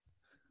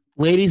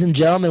Ladies and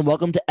gentlemen,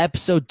 welcome to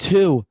episode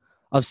 2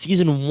 of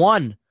season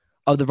 1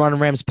 of the Runnin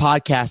Rams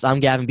podcast. I'm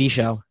Gavin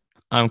Show.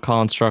 I'm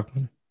Colin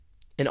Struckman.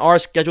 And our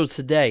schedule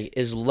today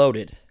is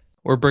loaded.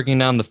 We're breaking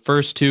down the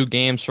first 2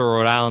 games for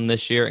Rhode Island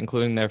this year,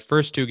 including their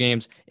first 2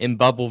 games in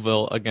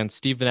Bubbleville against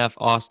Stephan F,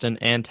 Austin,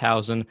 and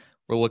Towson.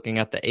 We're looking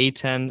at the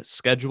A10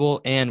 schedule,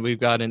 and we've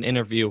got an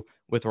interview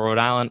with Rhode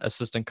Island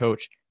assistant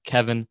coach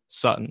Kevin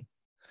Sutton.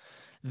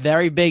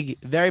 Very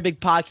big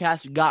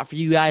podcast we got for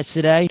you guys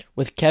today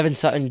with Kevin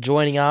Sutton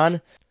joining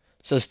on.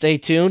 So stay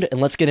tuned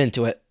and let's get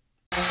into it.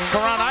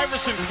 Karan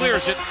Iverson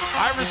clears it.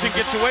 Iverson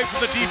gets away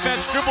from the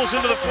defense, dribbles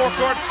into the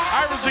forecourt.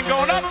 Iverson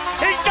going up.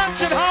 He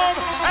dunks it home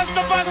as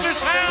the buzzer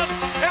sound.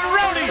 And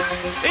RHODY,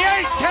 the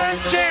A10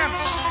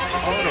 champs.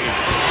 Odom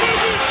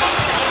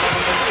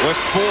with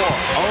 4.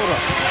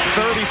 Odom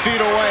 30 feet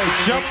away.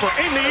 Jumper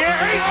in the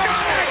air. He's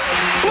got it.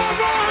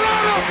 Lamar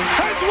Odom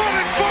has won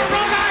it for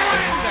Rhode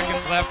Island.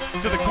 Seconds left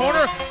to the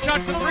corner. Shot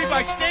for 3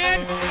 by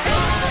Stan.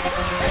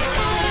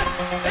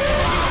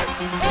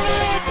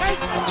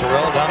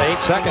 Terrell down to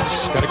 8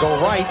 seconds. Got to go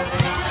right.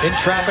 In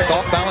traffic,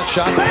 off-balance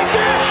shot. Back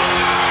in!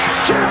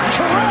 Jared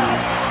Terrell!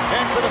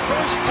 And for the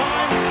first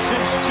time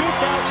since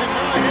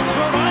 2009, it's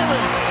Rhode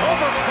Island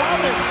over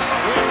Providence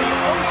with the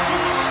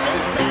Ocean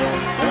State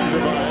Band.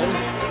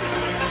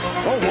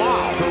 Oh,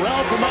 wow.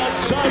 Terrell from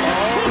outside.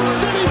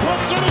 Kingston, he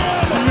puts it in.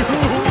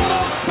 What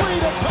a 3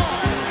 to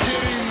tie.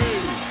 Kidding me.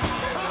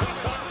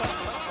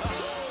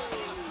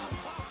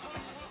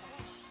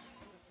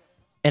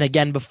 And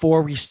again,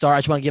 before we start, I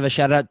just want to give a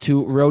shout out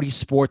to RHODY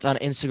Sports on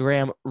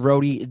Instagram,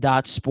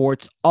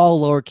 RHODY.sports,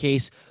 all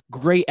lowercase,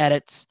 great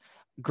edits,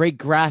 great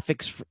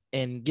graphics,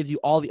 and gives you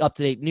all the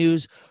up-to-date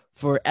news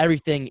for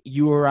everything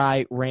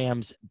URI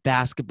Rams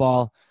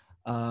basketball.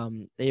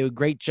 They do a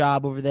great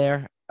job over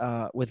there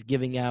with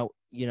giving out,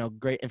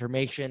 great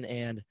information,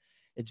 and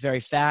it's very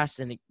fast,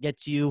 and it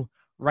gets you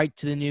right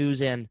to the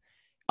news and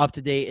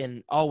up-to-date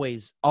and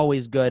always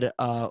good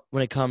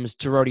when it comes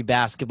to RHODY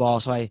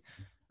basketball. So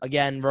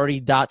Again,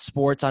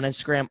 RHODY.sports on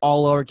Instagram,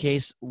 all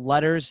lowercase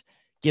letters.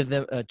 Give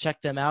them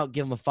check them out.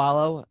 Give them a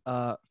follow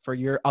for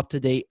your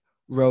up-to-date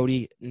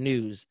RHODY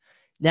news.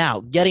 Now,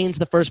 getting into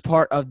the first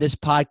part of this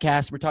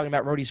podcast, we're talking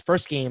about RHODY's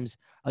first games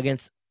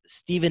against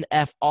Stephan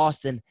F,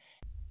 Austin,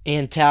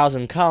 and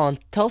Towson. Colin,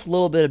 tell us a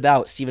little bit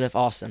about Stephan F,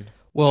 Austin.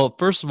 Well,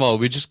 first of all,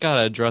 we just got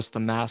to address the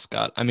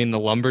mascot. I mean, the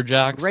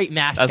Lumberjacks. Great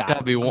mascot. That's got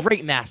to be one.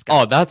 Great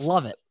mascot. Oh,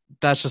 love it.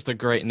 That's just a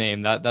great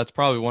name. That's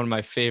probably one of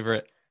my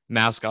favorite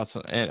mascots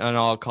in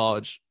all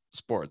college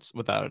sports,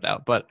 without a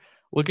doubt. But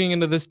looking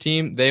into this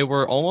team, they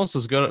were almost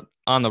as good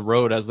on the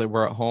road as they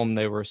were at home.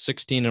 They were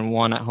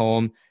 16-1 at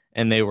home,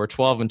 and they were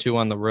 12-2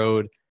 on the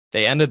road.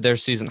 They ended their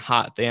season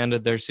hot. They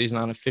ended their season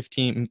on a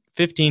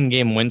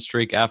 15-game win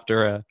streak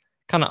after a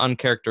kind of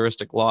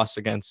uncharacteristic loss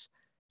against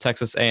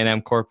Texas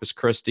A&M Corpus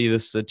Christi.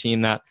 This is a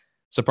team that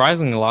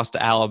surprisingly lost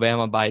to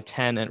Alabama by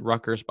 10 and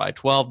Rutgers by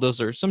 12.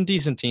 Those are some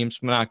decent teams,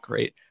 but not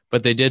great.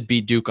 But they did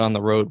beat Duke on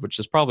the road, which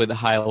is probably the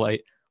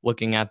highlight.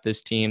 Looking at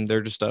this team,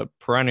 they're just a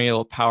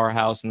perennial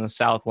powerhouse in the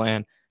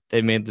Southland.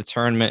 They made the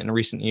tournament in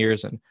recent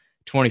years in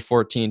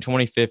 2014,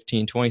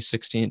 2015,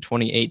 2016,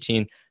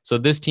 2018. So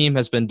this team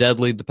has been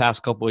deadly the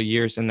past couple of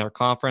years in their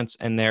conference,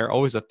 and they're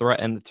always a threat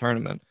in the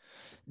tournament.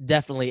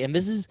 Definitely. And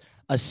this is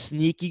a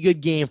sneaky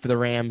good game for the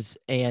Rams,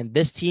 and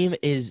this team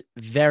is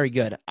very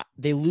good.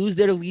 They lose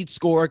their lead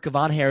scorer,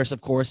 Kevon Harris,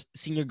 of course,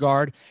 senior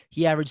guard.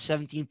 He averaged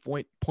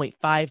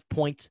 17.5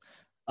 points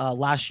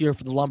last year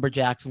for the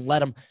Lumberjacks and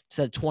led them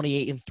to a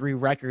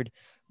 28-3 record.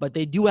 But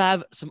they do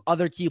have some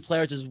other key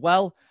players as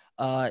well.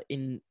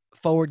 In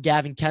forward,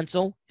 Gavin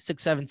Kensel,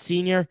 6'7"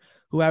 senior,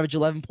 who averaged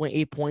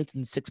 11.8 points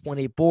and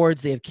 6.8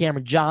 boards. They have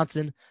Cameron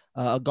Johnson,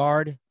 a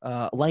guard,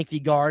 a lengthy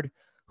guard,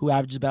 who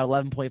averages about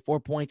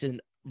 11.4 points. And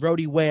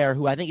RHODY Ware,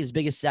 who I think his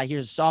biggest stat here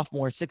is a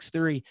sophomore,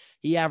 6'3".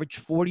 He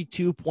averaged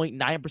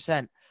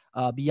 42.9%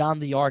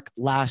 beyond the arc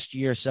last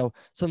year. So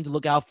something to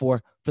look out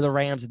for the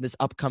Rams in this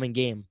upcoming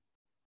game.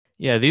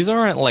 Yeah, these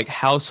aren't like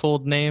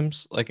household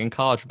names like in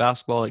college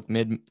basketball,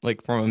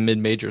 like from a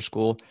mid-major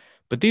school,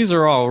 but these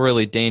are all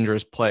really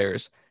dangerous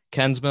players.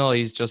 Kensmill,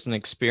 he's just an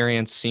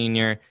experienced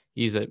senior.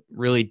 He's a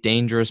really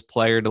dangerous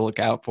player to look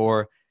out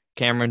for.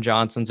 Cameron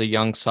Johnson's a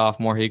young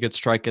sophomore. He could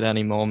strike at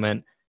any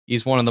moment.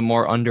 He's one of the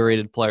more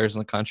underrated players in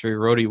the country.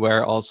 RHODY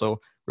Ware,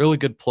 also really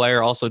good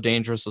player, also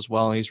dangerous as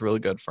well. And he's really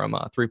good from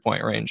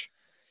three-point range.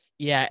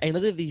 Yeah, and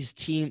look at these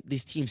team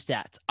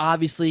stats.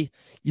 Obviously,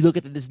 you look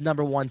at this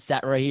number one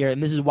stat right here,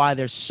 and this is why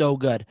they're so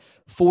good.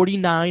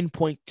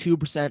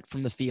 49.2%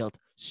 from the field.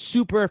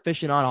 Super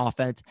efficient on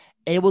offense,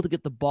 able to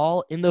get the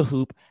ball in the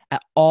hoop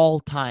at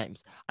all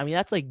times. I mean,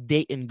 that's like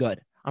Dayton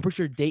good. I'm pretty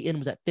sure Dayton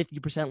was at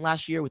 50%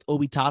 last year with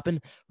Obi Toppin.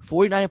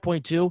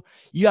 49.2.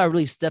 You got to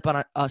really step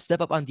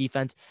up on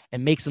defense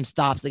and make some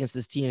stops against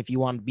this team if you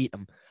want to beat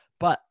them.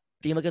 But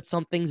if you look at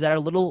some things that are a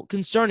little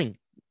concerning,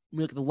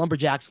 we look at the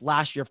Lumberjacks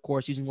last year, of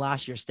course, using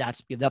last year's stats.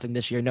 We have nothing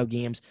this year, no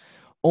games.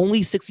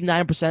 Only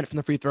 69% from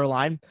the free throw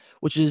line,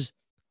 which is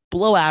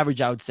below average,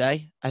 I would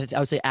say. I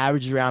would say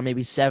average is around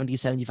maybe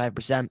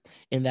 70-75%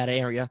 in that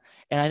area.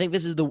 And I think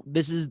this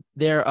is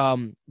their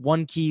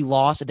one key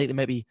loss. I think they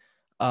might be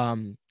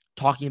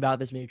talking about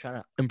this, maybe trying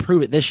to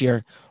improve it this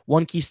year.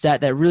 One key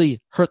stat that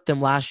really hurt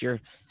them last year,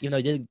 even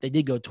though they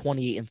did go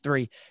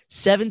 28-3,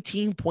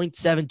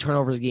 17.7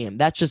 turnovers a game.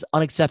 That's just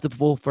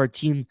unacceptable for a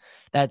team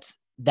that's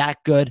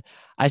that good.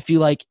 I feel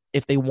like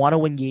if they want to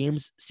win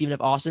games, Stephen F.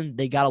 Austin,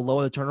 they got to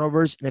lower the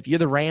turnovers. And if you're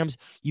the Rams,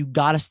 you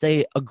got to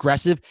stay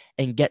aggressive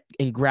and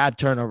grab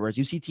turnovers.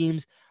 You see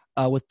teams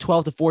with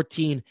 12 to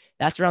 14,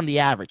 that's around the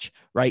average,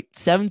 right?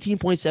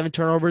 17.7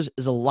 turnovers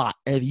is a lot.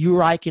 And if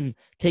URI can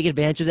take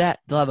advantage of that,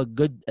 they have a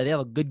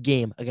good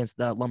game against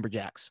the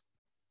Lumberjacks.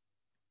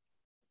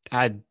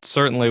 I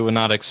certainly would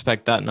not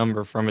expect that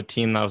number from a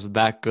team that was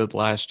that good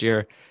last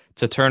year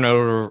to turn it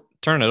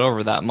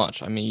over that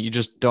much. I mean, you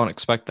just don't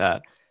expect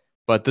that.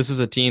 But this is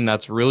a team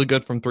that's really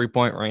good from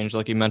three-point range,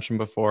 like you mentioned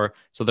before.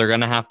 So they're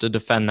going to have to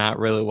defend that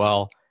really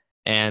well.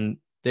 And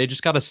they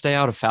just got to stay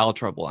out of foul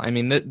trouble. I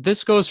mean,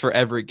 this goes for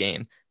every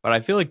game. But I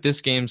feel like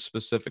this game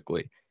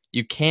specifically,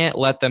 you can't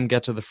let them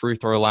get to the free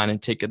throw line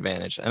and take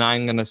advantage. And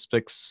I'm going to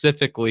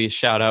specifically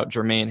shout out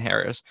Jermaine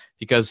Harris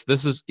because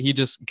he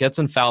just gets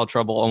in foul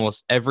trouble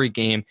almost every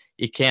game.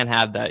 You can't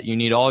have that. You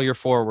need all your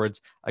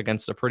forwards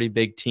against a pretty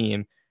big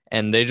team.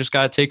 And they just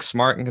got to take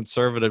smart and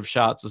conservative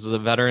shots. This is a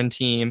veteran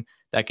team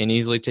that can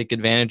easily take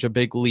advantage of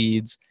big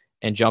leads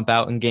and jump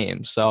out in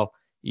games. So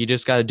you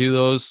just got to do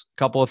those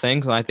couple of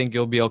things, and I think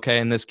you'll be okay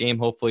in this game.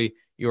 Hopefully,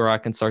 URI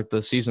can start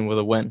the season with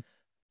a win.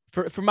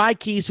 For my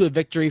keys to a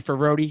victory for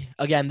Rhody,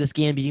 again, this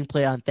game being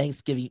played on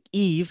Thanksgiving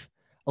Eve,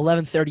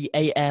 11:30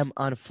 a.m.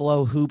 on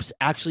Flow Hoops.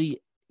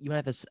 Actually, you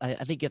have to. I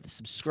think you have to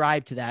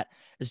subscribe to that.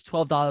 It's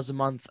 $12 a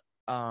month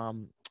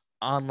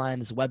online,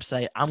 this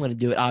website. I'm going to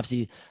do it.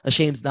 Obviously, a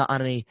shame it's not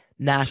on any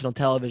national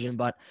television,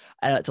 but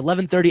it's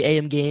 11:30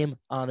 a.m. game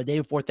on the day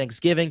before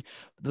Thanksgiving.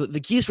 The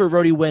keys for a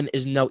Rhody win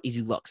is no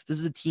easy looks. This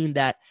is a team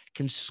that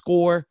can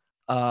score,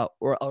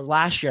 or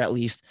last year at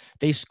least,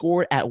 they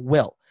scored at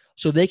will.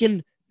 So they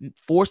can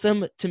force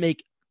them to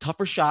make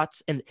tougher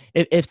shots. And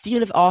if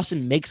Stephen F.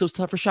 Austin makes those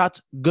tougher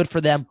shots, good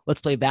for them. Let's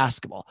play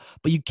basketball.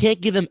 But you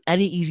can't give them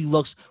any easy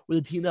looks with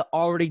a team that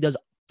already does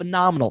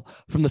phenomenal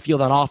from the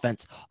field on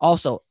offense.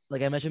 Also,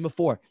 like I mentioned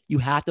before, you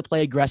have to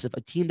play aggressive.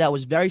 A team that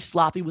was very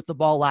sloppy with the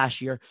ball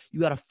last year, you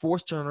got to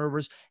force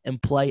turnovers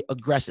and play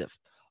aggressive.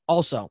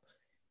 Also,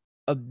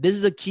 this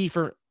is a key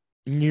for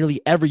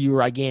nearly every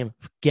URI game.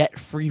 Get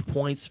free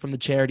points from the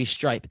charity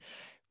stripe.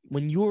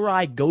 When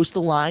URI goes to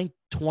the line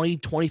 20,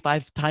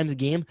 25 times a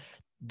game,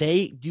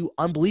 they do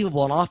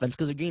unbelievable on offense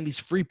because they're getting these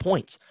free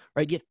points,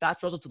 right? Get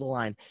Fats Russell to the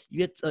line.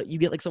 You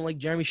get like someone like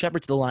Jeremy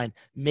Shepard to the line.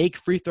 Make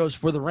free throws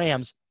for the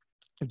Rams.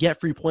 Get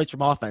free points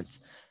from offense.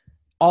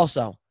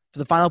 Also, for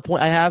the final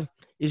point I have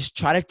is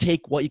try to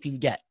take what you can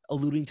get,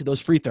 alluding to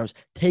those free throws.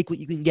 Take what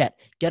you can get.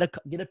 Get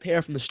a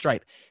pair from the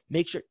stripe.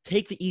 Make sure,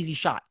 take the easy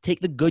shot. Take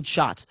the good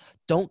shots.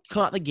 Don't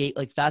come out the gate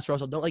like Fats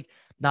Russell. Don't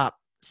not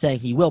saying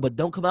he will, but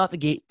don't come out the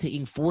gate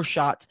taking 4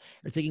 shots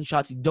or taking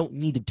shots you don't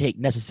need to take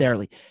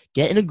necessarily.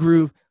 Get in a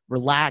groove,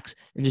 relax,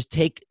 and just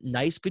take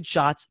nice, good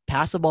shots,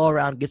 pass the ball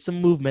around, get some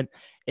movement,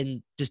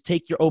 and just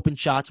take your open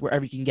shots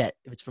wherever you can get.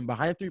 If it's from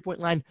behind the three-point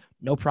line,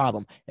 no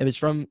problem. If it's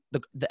from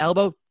the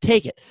elbow,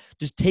 take it.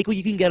 Just take what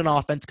you can get on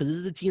offense because this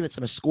is a team that's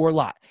going to score a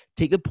lot.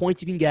 Take the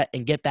points you can get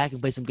and get back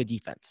and play some good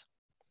defense.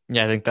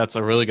 Yeah, I think that's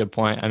a really good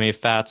point. I mean,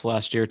 Fats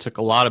last year took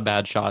a lot of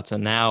bad shots,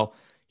 and now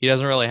he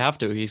doesn't really have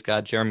to. He's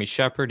got Jeremy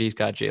Shepard. He's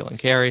got Jalen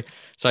Carey.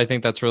 So I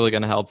think that's really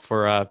going to help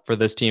for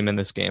this team in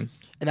this game.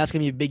 And that's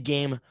going to be a big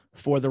game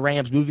for the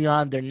Rams. Moving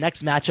on, their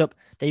next matchup,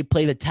 they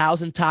play the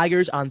Towson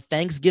Tigers on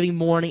Thanksgiving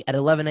morning at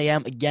 11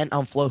 a.m., again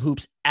on Flow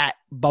Hoops at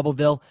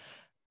Bubbleville.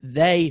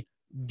 They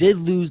did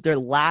lose their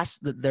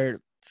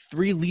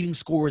 3 leading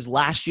scorers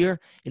last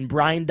year in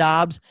Brian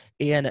Dobbs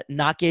and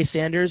Nake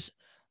Sanders,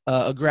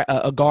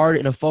 a guard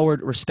and a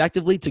forward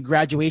respectively, to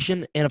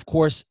graduation. And, of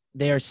course,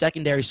 their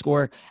secondary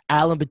scorer,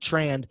 Alan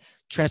Bertrand,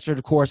 transferred,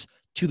 of course,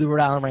 to the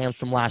Rhode Island Rams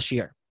from last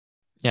year.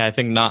 Yeah, I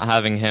think not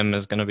having him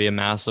is going to be a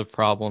massive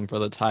problem for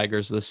the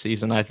Tigers this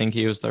season. I think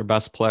he was their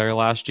best player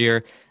last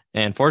year,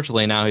 and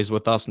fortunately now he's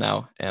with us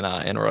now in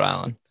Rhode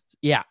Island.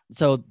 Yeah,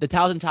 so the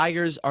Towson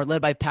Tigers are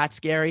led by Pat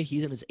Scarry.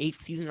 He's in his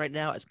 8th season right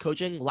now as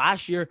coaching.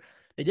 Last year,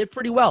 they did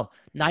pretty well.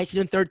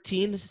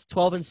 19-13,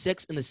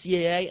 12-6 in the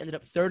CAA, ended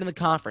up 3rd in the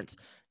conference.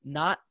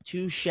 Not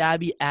too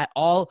shabby at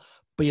all,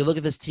 but you look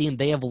at this team,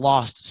 they have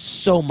lost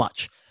so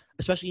much,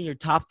 especially in your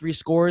top 3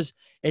 scorers.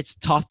 It's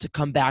tough to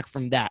come back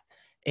from that.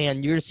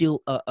 And you're going to see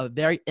a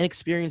very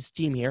inexperienced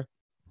team here,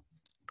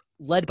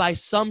 led by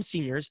some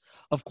seniors,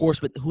 of course,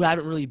 but who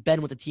haven't really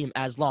been with the team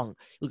as long.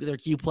 Look at their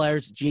key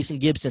players. Jason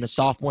Gibson, a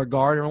sophomore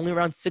guard, and only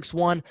around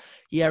 6'1".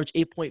 He averaged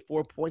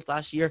 8.4 points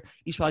last year.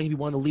 He's probably going to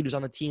be one of the leaders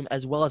on the team,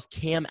 as well as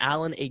Cam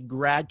Allen, a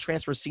grad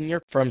transfer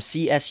senior from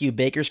CSU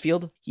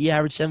Bakersfield. He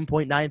averaged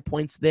 7.9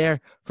 points there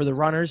for the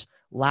Runners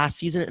last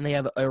season, and they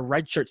have a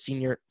redshirt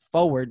senior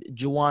forward,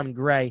 Juwan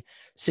Gray,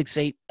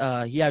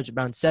 6'8". He averaged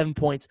around 7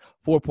 points,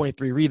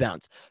 4.3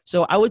 rebounds.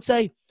 So I would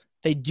say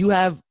they do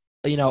have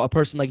a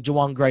person like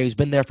Juwan Gray who's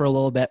been there for a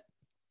little bit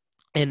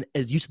and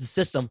is used to the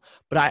system.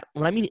 But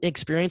when I mean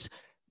inexperience,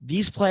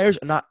 these players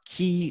are not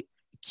key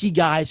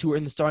guys who were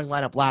in the starting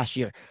lineup last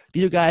year.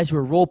 These are guys who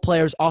are role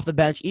players off the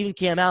bench. Even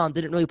Cam Allen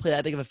didn't really play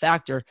that big of a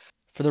factor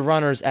for the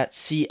Runners at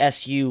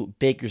CSU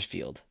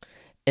Bakersfield.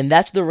 And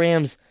that's the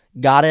Rams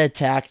got to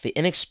attack the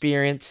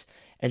inexperience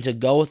and to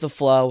go with the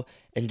flow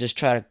and just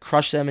try to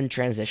crush them in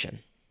transition.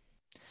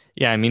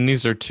 Yeah, I mean,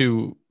 these are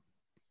two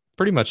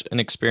pretty much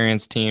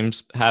inexperienced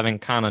teams having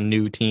kind of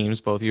new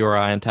teams, both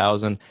URI and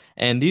Towson.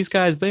 And these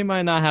guys, they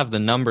might not have the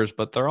numbers,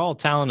 but they're all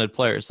talented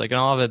players. They can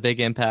all have a big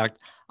impact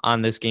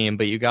on this game,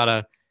 but you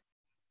gotta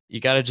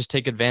just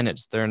take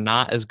advantage. They're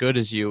not as good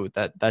as you.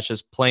 That's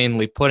just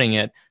plainly putting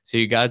it. So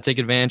you gotta take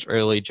advantage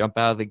early, jump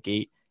out of the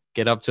gate,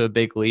 get up to a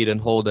big lead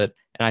and hold it.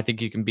 And I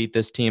think you can beat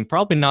this team,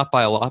 probably not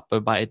by a lot,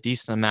 but by a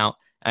decent amount.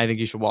 And I think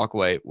you should walk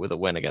away with a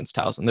win against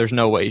Towson. There's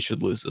no way you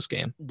should lose this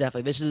game.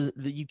 Definitely.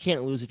 You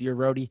can't lose if you're a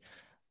roadie.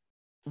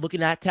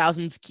 Looking at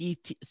Towson's key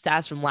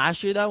stats from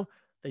last year, though,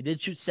 they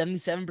did shoot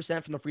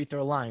 77% from the free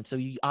throw line. So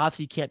you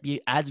obviously can't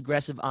be as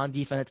aggressive on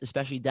defense,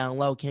 especially down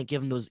low. Can't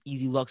give them those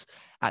easy looks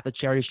at the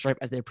charity stripe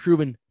as they've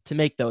proven to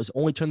make those.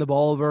 Only turned the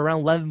ball over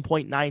around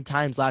 11.9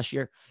 times last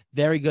year.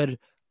 Very good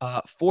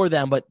for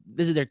them, but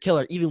this is their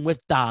killer. Even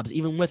with Dobbs,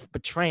 even with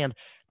Bertrand,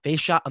 they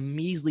shot a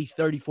measly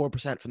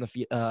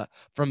 34%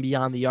 from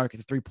beyond the arc at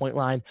the three-point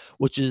line,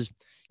 which is,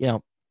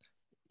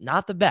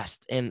 not the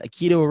best. And a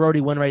key to a roadie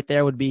win right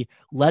there would be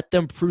let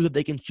them prove that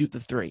they can shoot the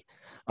three.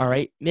 All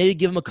right. Maybe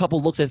give them a couple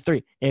looks at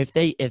three. And if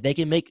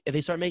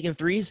they start making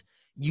threes,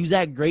 use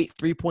that great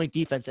 3-point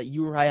defense that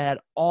URI had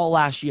all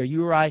last year.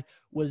 URI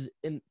was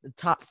in the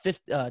top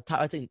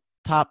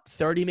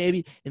 30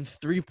 maybe in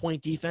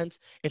 3-point defense.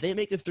 If they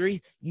make a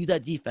three, use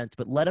that defense,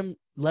 but let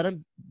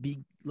them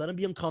be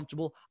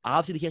uncomfortable.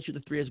 Obviously, they can't shoot the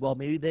three as well.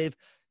 Maybe they've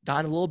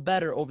gotten a little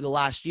better over the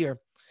last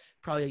year.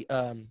 Probably.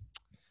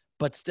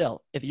 But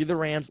still, if you're the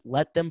Rams,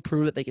 let them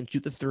prove that they can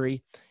shoot the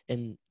three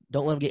and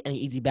don't let them get any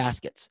easy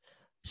baskets.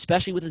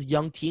 Especially with this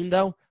young team,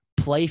 though,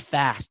 play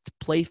fast,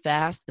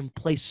 and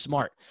play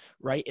smart,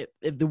 right?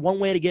 If the one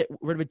way to get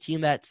rid of a team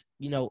that's,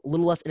 a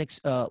little less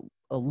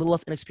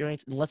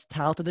inexperienced and less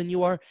talented than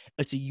you are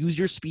is to use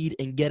your speed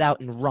and get out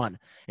and run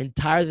and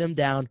tire them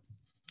down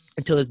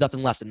until there's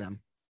nothing left in them.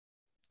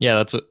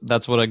 Yeah,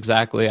 that's what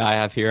exactly I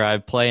have here. I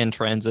play in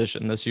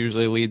transition. This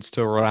usually leads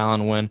to a Rhode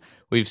Island win.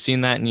 We've seen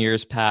that in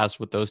years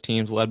past with those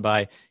teams led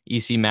by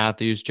E.C.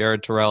 Matthews,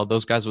 Jared Terrell.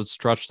 Those guys would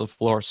stretch the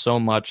floor so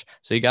much.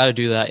 So you got to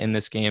do that in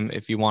this game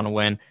if you want to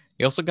win.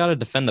 You also got to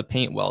defend the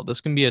paint well. This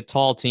can be a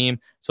tall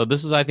team. So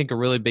this is, I think, a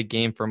really big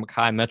game for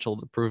Makai Mitchell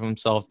to prove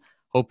himself,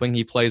 hoping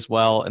he plays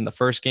well in the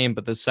first game.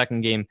 But the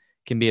second game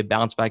can be a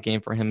bounce-back game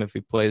for him if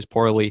he plays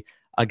poorly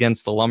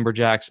against the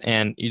Lumberjacks.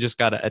 And you just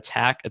got to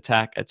attack.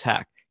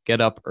 Get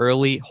up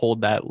early,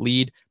 hold that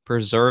lead,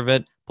 preserve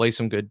it, play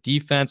some good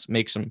defense,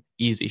 make some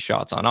easy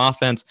shots on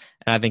offense,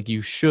 and I think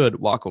you should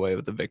walk away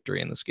with the victory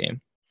in this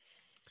game.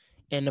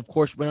 And, of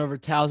course, went over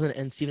Towson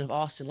and Stephen F.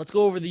 Austin. Let's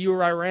go over the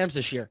URI Rams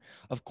this year.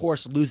 Of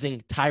course,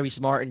 losing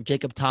Tyrese Martin,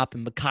 Jacob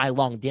Toppin, Mekhi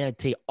Long, Dan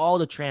Tate, all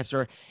the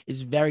transfer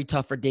is very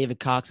tough for David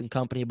Cox and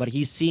company, but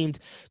he seemed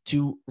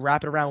to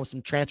wrap it around with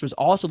some transfers,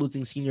 also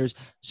losing seniors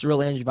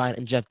Cyril Angevine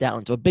and Jeff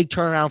Dowling. So a big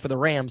turnaround for the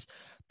Rams,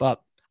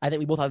 but I think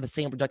we both have the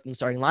same projecting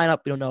starting lineup.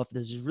 We don't know if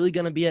this is really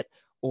going to be it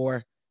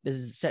or this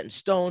is set in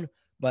stone,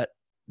 but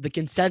the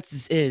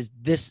consensus is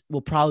this will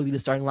probably be the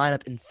starting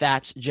lineup in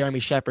Fats, Jeremy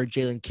Shepard,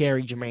 Jalen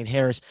Carey, Jermaine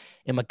Harris,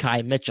 and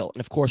Makai Mitchell.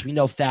 And, of course, we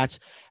know Fats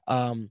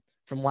from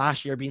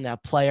last year being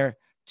that player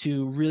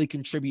to really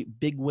contribute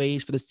big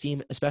ways for this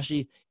team,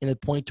 especially in the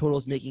point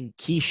totals, making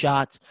key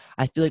shots.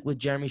 I feel like with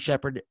Jeremy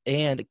Shepard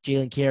and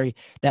Jalen Carey,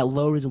 that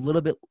load is a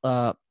little bit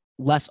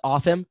less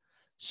off him.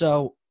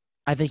 So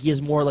I think he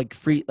has more like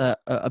free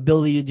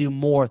ability to do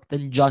more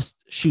than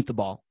just shoot the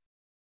ball.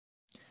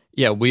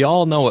 Yeah, we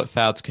all know what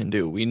Fats can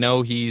do. We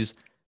know he's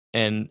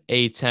an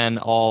A10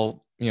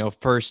 all,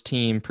 first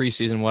team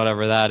preseason,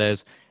 whatever that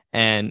is,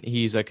 and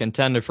he's a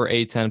contender for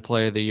A10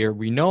 player of the year.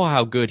 We know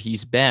how good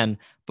he's been,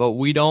 but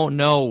we don't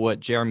know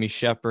what Jeremy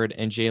Shepard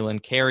and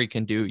Jalen Carey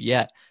can do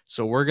yet.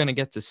 So we're going to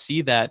get to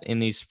see that in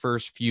these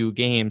first few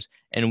games,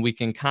 and we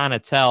can kind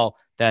of tell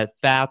that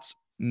Fats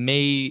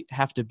may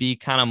have to be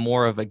kind of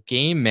more of a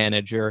game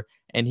manager,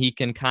 and he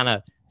can kind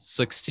of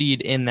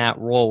succeed in that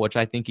role, which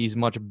I think he's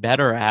much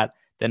better at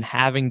than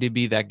having to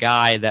be that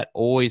guy that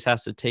always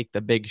has to take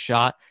the big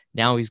shot.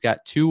 Now he's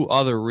got two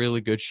other really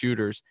good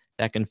shooters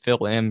that can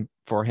fill in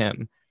for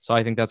him. So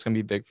I think that's going to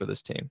be big for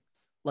this team.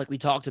 Like we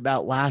talked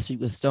about last week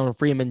with Stone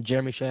Freeman,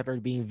 Jeremy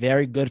Shepard being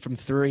very good from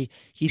three.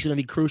 He's going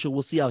to be crucial.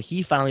 We'll see how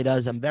he finally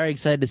does. I'm very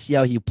excited to see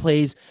how he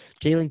plays.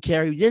 Jalen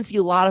Carey, we didn't see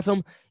a lot of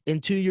him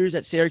in 2 years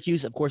at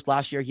Syracuse. Of course,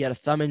 last year he had a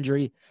thumb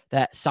injury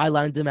that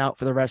sidelined him out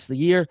for the rest of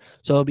the year.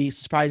 So it'll be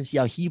surprising to see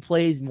how he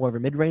plays. He's more of a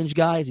mid-range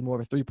guy. Is he more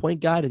of a three-point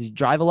guy? Does he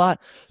drive a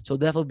lot? So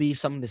definitely be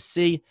something to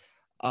see.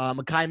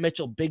 Makai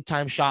Mitchell,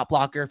 big-time shot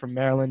blocker from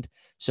Maryland.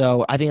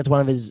 So I think it's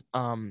one of his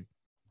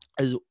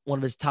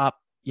top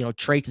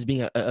traits as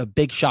being a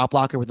big shot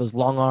blocker with those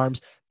long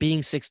arms.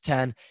 Being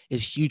 6'10"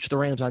 is huge for the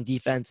Rams on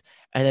defense,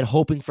 and then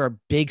hoping for a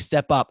big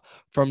step up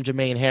from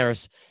Jermaine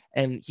Harris.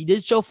 And he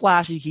did show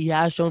flashes. He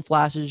has shown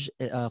flashes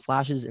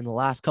in the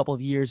last couple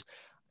of years.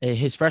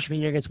 His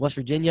freshman year against West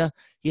Virginia,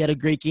 he had a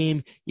great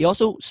game. He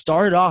also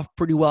started off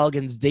pretty well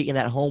against Dayton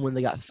at home when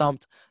they got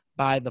thumped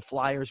by the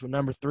Flyers, who were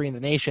number 3 in the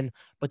nation,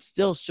 but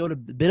still showed a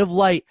bit of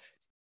light,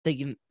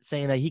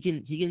 saying that he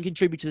can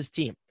contribute to this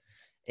team.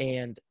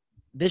 And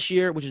this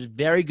year, which is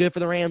very good for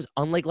the Rams,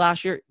 unlike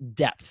last year,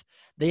 depth.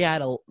 They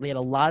have a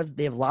lot of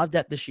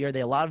depth this year. They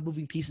had a lot of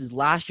moving pieces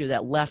last year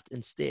that left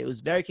and stayed. It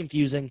was very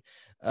confusing.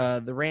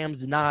 The Rams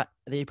did not.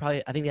 I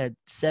think they had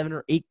 7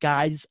 or 8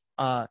 guys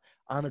on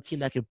the team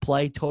that could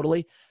play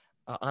totally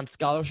on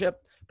scholarship.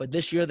 But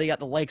this year they got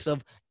the likes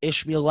of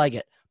Ishmael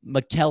Leggett,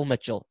 Mikael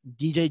Mitchell,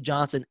 DJ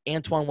Johnson,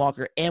 Antoine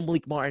Walker, and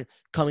Malik Martin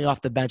coming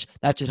off the bench.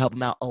 That should help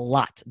them out a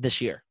lot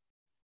this year.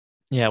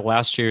 Yeah,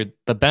 last year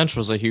the bench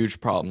was a huge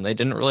problem. They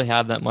didn't really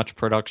have that much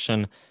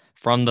production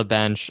from the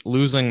bench.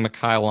 Losing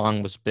Mekhi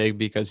Long was big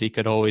because he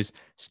could always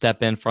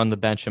step in from the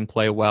bench and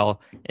play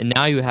well. And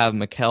now you have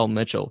Mikael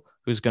Mitchell,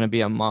 who's going to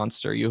be a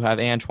monster. You have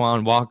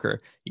Antoine Walker.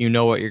 You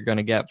know what you're going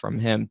to get from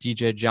him.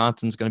 DJ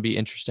Johnson's going to be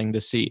interesting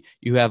to see.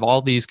 You have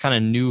all these kind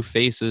of new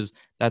faces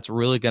that's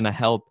really going to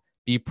help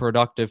be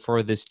productive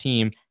for this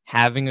team.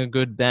 Having a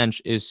good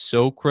bench is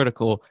so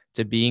critical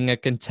to being a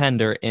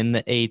contender in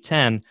the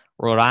A10.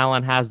 Rhode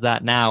Island has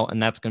that now,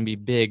 and that's going to be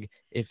big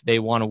if they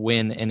want to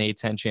win an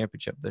A10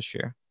 championship this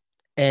year.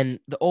 And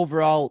the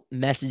overall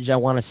message I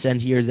want to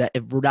send here is that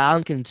if Rhode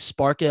Island can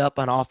spark it up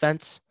on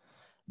offense,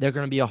 they're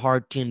going to be a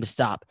hard team to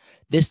stop.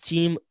 This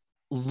team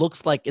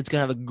looks like it's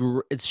going to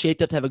have it's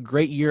shaped up to have a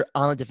great year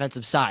on the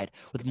defensive side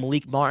with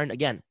Malik Martin,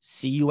 again,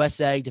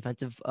 CUSA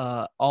defensive,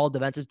 all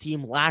defensive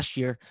team last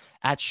year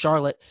at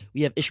Charlotte.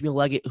 We have Ishmael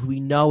Leggett, who we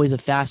know is a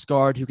fast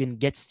guard who can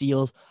get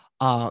steals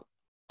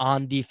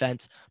on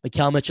defense.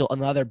 Mikael Mitchell,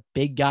 another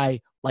big guy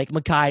like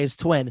Mekhi's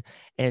twin,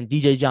 and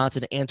DJ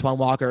Johnson and Antoine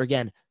Walker,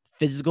 again,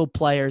 physical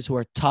players who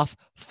are tough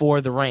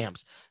for the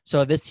Rams.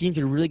 So if this team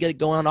can really get it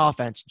going on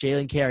offense,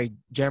 Jalen Carey,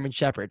 Jeremy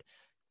Shepard,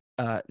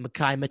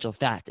 Mekhi Mitchell,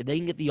 Fats, if they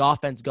can get the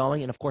offense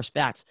going, and of course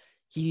Fats,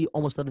 he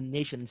almost led the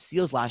nation in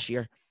steals last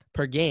year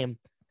per game,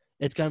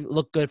 it's going to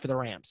look good for the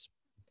Rams.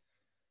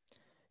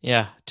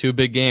 Yeah, 2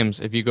 big games.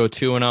 If you go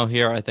 2-0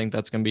 here, I think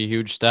that's going to be a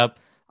huge step.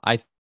 I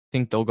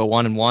think they'll go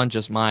 1-1,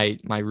 just my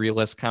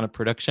realist kind of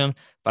prediction,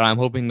 but I'm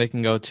hoping they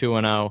can go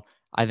 2-0.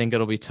 I think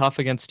it'll be tough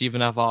against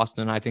Stephan F.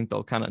 Austin. I think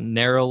they'll kind of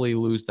narrowly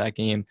lose that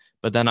game,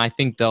 but then I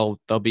think they'll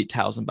beat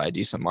Towson by a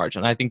decent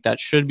margin. I think that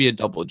should be a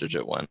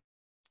double-digit win.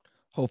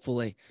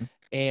 Hopefully.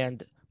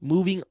 And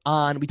moving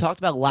on, we talked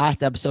about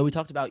last episode, we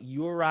talked about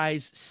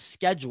URI's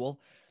schedule.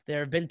 There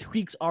have been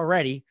tweaks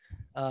already,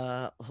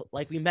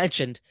 like we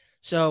mentioned.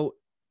 So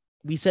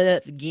we said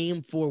that the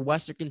game for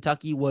Western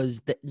Kentucky was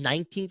the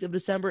 19th of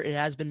December. It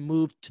has been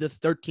moved to the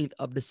 13th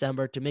of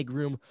December to make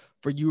room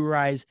for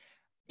URI's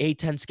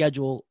A10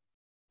 schedule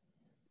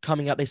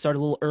coming up. They start a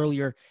little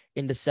earlier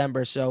in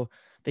December. So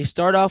they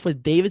start off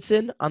with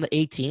Davidson on the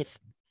 18th.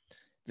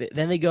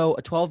 Then they go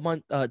a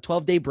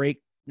 12-day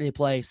break. They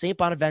play St.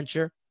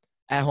 Bonaventure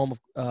at home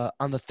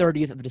on the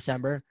 30th of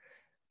December.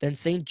 Then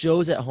St.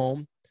 Joe's at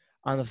home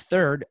on the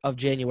 3rd of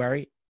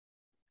January.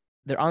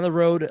 They're on the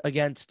road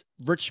against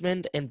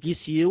Richmond and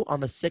VCU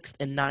on the 6th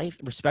and 9th,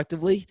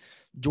 respectively.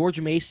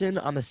 George Mason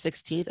on the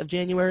 16th of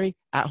January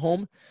at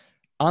home.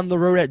 On the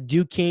road at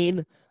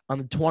Duquesne on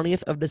the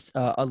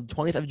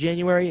 20th of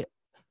January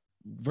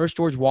versus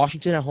George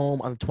Washington at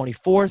home on the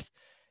 24th.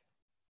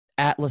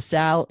 At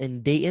LaSalle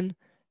and Dayton.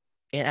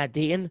 And at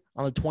Dayton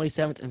on the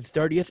 27th and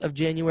 30th of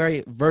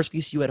January versus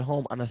VCU at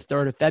home on the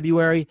 3rd of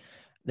February.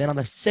 Then on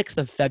the 6th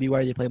of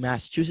February, they play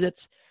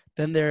Massachusetts.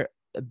 Then they're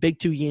big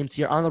 2 games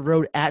here on the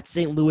road at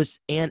St. Louis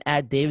and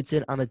at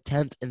Davidson on the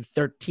 10th and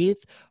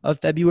 13th of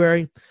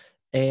February.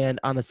 And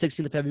on the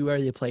 16th of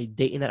February, they play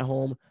Dayton at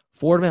home,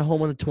 Fordham at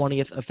home on the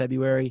 20th of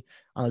February.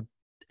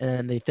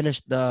 And they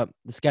finished the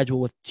schedule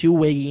with 2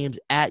 away games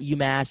at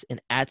UMass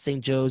and at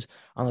St. Joe's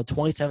on the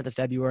 27th of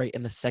February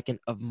and the 2nd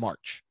of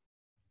March.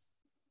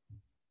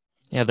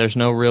 Yeah, there's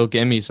no real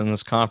gimmies in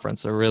this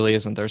conference. There really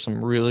isn't. There's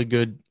some really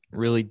good,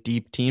 really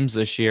deep teams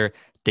this year.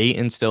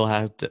 Dayton still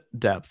has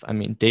depth. I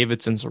mean,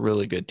 Davidson's a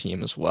really good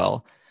team as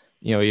well.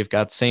 You know, you've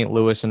got St.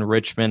 Louis and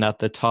Richmond at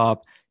the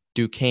top,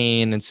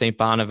 Duquesne and St.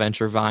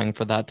 Bonaventure vying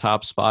for that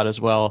top spot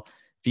as well.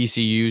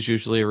 VCU is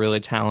usually a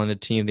really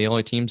talented team. The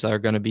only teams that are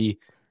going to be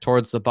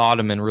towards the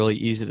bottom and really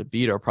easy to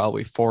beat are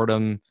probably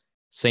Fordham,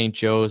 St.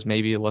 Joe's,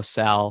 maybe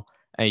LaSalle.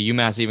 And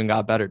UMass even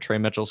got better. Trey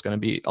Mitchell's going to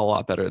be a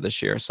lot better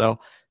this year. So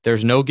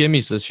there's no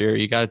gimmies this year.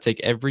 You got to take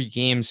every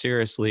game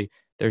seriously.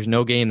 There's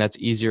no game that's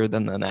easier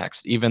than the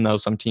next. Even though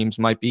some teams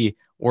might be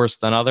worse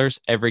than others,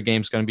 every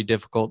game's going to be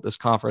difficult. This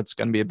conference is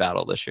going to be a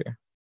battle this year.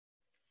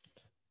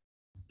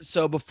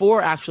 So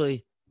before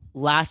actually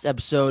last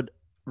episode,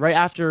 right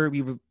after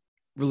we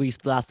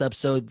released the last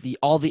episode,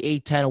 all the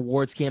A10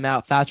 awards came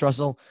out. Fats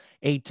Russell,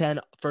 A10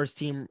 first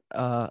team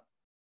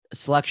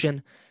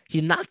selection.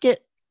 He did not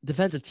get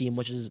defensive team,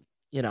 which is,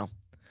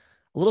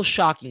 a little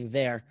shocking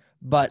there.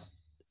 But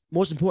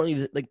most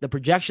importantly, like the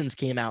projections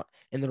came out,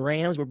 and the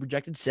Rams were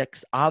projected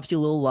 6th, obviously a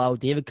little low.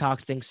 David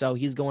Cox thinks so.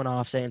 He's going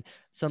off saying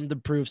something to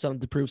prove, something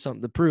to prove,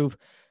 something to prove.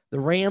 The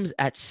Rams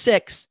at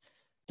 6,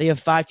 they have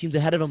 5 teams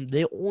ahead of them.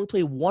 They only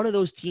play one of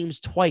those teams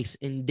twice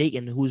in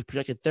Dayton, who is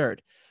projected 3rd.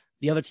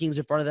 The other teams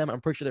in front of them,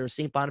 I'm pretty sure there was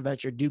St.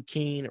 Bonaventure,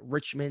 Duquesne,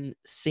 Richmond,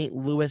 St.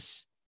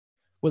 Louis,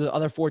 with the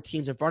other 4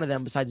 teams in front of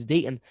them besides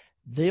Dayton.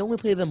 They only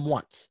play them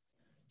once.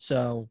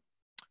 So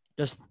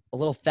just a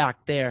little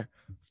fact there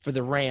for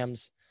the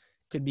Rams.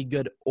 Could be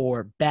good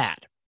or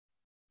bad.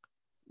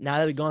 Now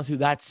that we've gone through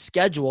that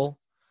schedule,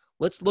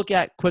 let's look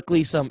at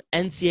quickly some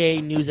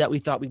NCAA news that we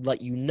thought we'd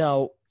let you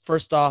know.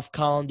 First off,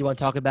 Colin, do you want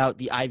to talk about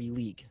the Ivy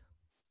League?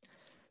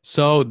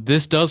 So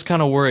this does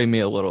kind of worry me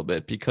a little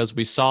bit because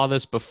we saw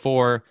this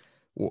before.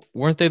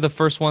 Weren't they the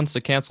first ones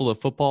to cancel the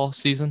football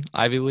season,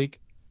 Ivy League?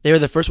 They were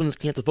the first ones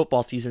to cancel the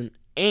football season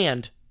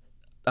and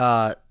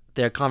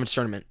their conference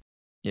tournament.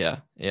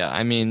 Yeah.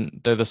 I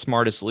mean, they're the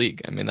smartest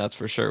league. I mean, that's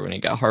for sure when you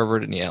got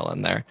Harvard and Yale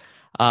in there.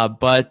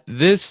 But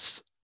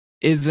this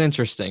is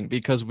interesting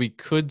because we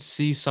could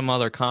see some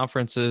other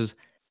conferences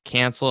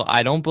cancel.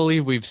 I don't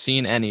believe we've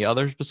seen any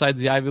others besides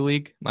the Ivy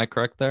League. Am I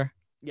correct there?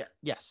 Yeah.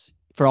 Yes.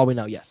 For all we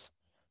know, yes.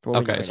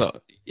 Okay.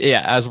 So,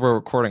 yeah, as we're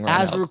recording right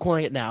now. As we're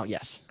recording it now,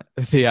 yes.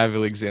 The Ivy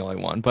League's the only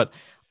one. But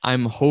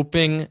I'm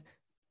hoping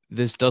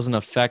this doesn't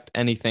affect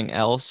anything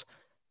else.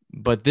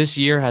 But this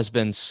year has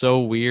been so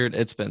weird.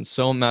 It's been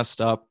so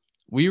messed up.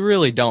 We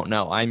really don't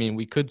know. I mean,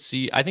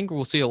 I think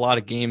we'll see a lot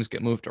of games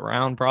get moved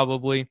around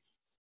probably.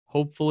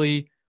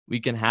 Hopefully we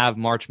can have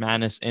March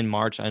Madness in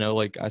March. I know,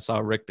 like, I saw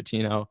Rick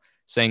Pitino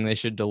saying they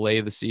should delay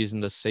the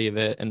season to save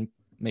it and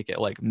make it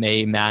like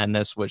May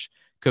Madness, which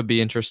could be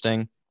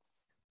interesting.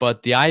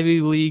 But the Ivy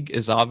League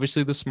is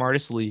obviously the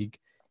smartest league.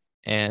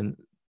 And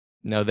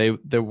they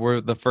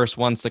were the first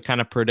ones to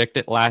kind of predict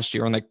it last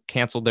year when they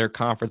canceled their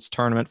conference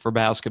tournament for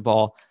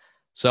basketball.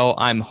 So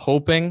I'm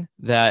hoping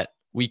that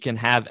we can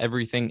have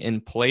everything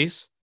in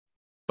place,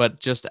 but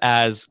just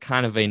as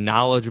kind of a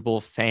knowledgeable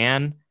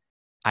fan,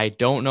 I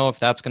don't know if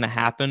that's going to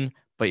happen,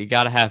 but you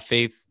got to have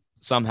faith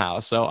somehow.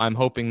 So I'm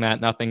hoping that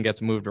nothing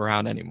gets moved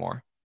around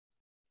anymore.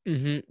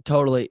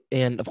 Totally.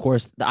 And of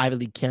course, the Ivy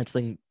League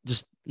canceling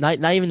just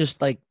not even just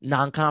like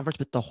non-conference,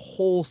 but the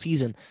whole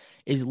season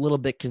is a little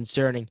bit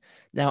concerning.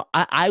 Now,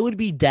 I would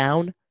be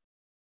down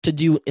to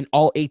do an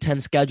all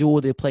A-10 schedule.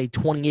 They play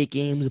 28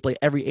 games, they play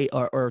every 8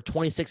 or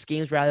 26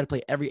 games rather,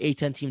 play every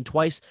A-10 team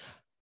twice.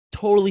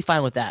 Totally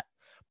fine with that.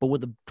 But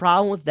with the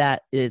problem with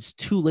that is it's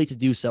too late to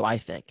do so, I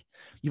think.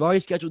 You've already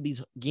scheduled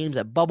these games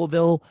at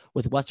Bubbleville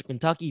with Western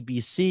Kentucky,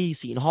 BC,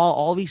 Seton Hall,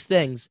 all these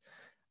things.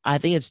 I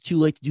think it's too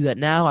late to do that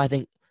now. I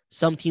think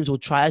some teams will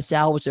try to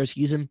salvage their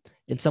season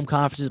in some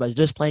conferences by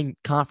just playing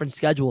conference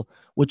schedule,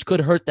 which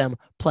could hurt them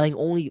playing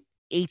only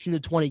 18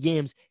 to 20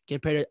 games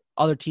compared to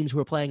other teams who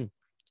are playing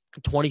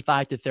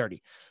 25 to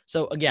 30.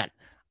 So again,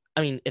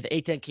 I mean, if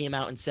A-10 came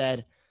out and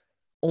said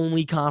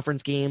only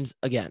conference games,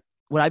 again,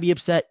 would I be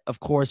upset? Of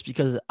course,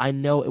 because I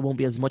know it won't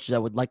be as much as I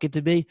would like it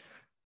to be,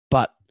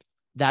 but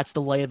that's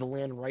the lay of the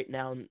land right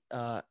now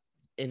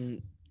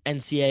in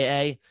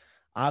NCAA.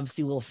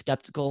 Obviously a little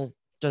skeptical,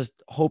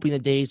 just hoping the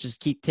days just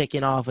keep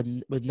ticking off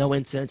with no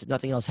incidents and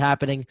nothing else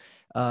happening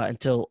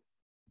until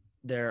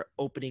their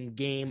opening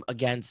game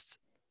against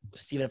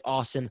Stephen F.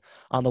 Austin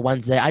on the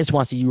Wednesday. I just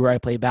want to see URI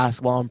play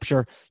basketball. I'm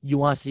sure you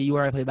want to see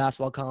URI play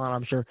basketball, Colin.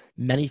 I'm sure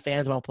many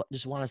fans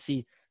just want to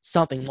see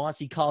something, want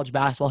to see college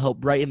basketball help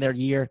brighten their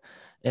year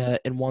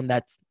and one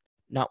that's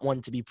not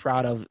one to be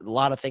proud of. A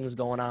lot of things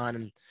going on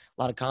and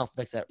a lot of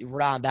conflicts that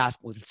Rhode Island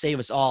basketball can save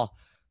us all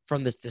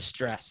from this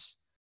distress.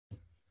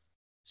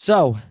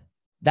 So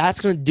that's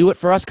going to do it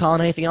for us,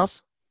 Colin. Anything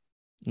else?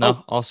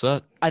 No, all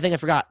set. I think I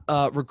forgot.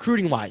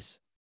 Recruiting-wise,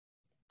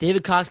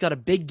 David Cox got a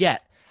big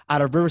get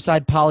out of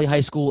Riverside Poly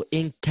High School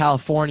in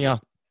California.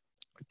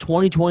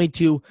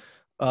 2022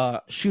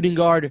 shooting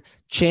guard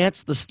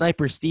Chance the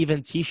Sniper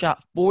Stevens. He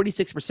shot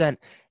 46% in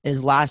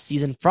his last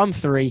season from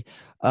 3.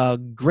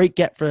 Great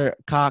get for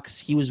Cox.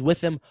 He was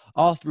with him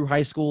all through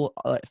high school,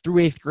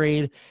 through 8th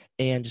grade,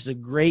 and just a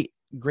great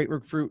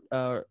recruit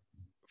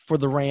for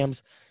the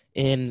Rams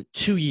in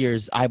 2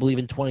 years, I believe,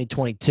 in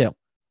 2022.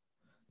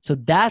 So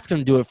that's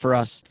going to do it for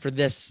us for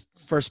this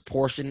first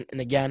portion.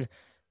 And again,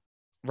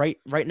 right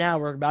now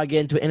we're about to get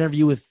into an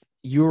interview with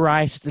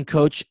URI assistant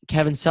coach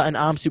Kevin Sutton.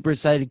 I'm super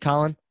excited,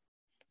 Colin.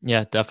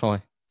 Yeah,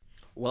 definitely.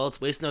 Well, let's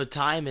waste no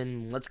time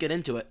and let's get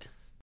into it.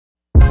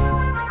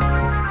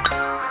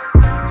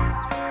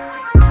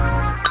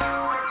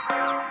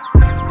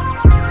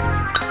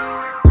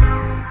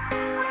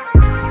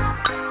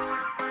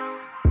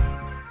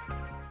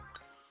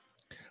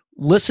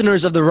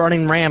 Listeners of the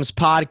Running Rams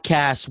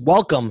podcast,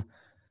 welcome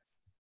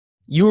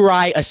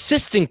URI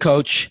assistant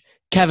coach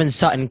Kevin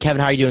Sutton. Kevin,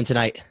 how are you doing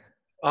tonight?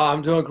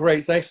 I'm doing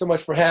great. Thanks so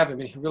much for having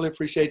me. Really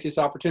appreciate this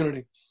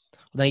opportunity.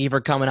 Well, thank you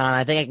for coming on.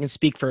 I think I can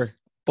speak for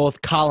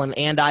both Colin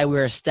and I. We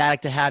were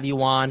ecstatic to have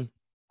you on.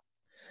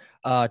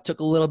 Took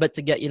a little bit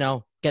to get,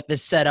 get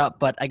this set up,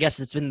 but I guess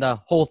it's been the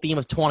whole theme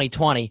of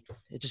 2020.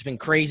 It's just been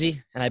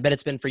crazy, and I bet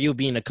it's been for you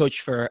being a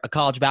coach for a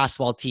college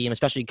basketball team,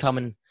 especially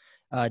coming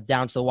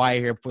down to the wire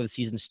here before the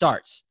season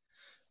starts.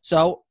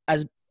 So,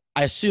 as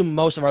I assume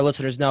most of our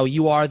listeners know,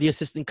 you are the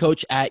assistant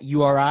coach at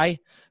URI,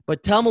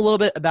 but tell them a little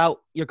bit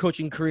about your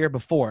coaching career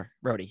before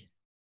RHODY.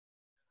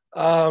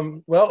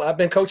 Well, I've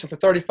been coaching for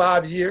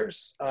 35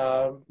 years.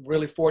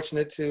 Really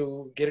fortunate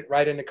to get it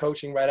right into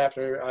coaching right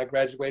after I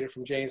graduated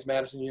from James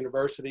Madison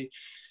University.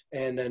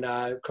 And then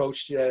I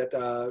coached at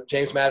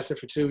James Madison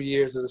for 2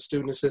 years as a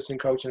student assistant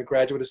coach and a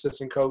graduate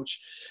assistant coach.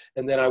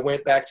 And then I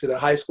went back to the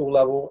high school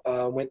level,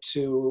 went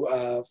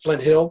to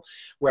Flint Hill,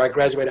 where I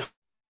graduated high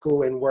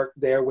school and worked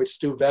there with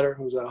Stu Vetter,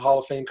 who's a Hall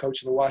of Fame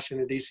coach in the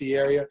Washington, D.C.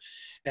 area.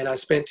 And I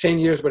spent 10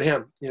 years with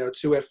him,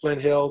 2 at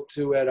Flint Hill,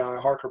 2 at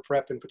Harker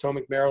Prep in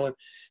Potomac, Maryland.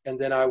 And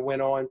then I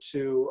went on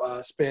to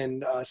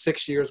spend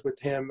 6 years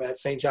with him at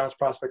St. John's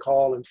Prospect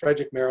Hall in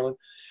Frederick, Maryland,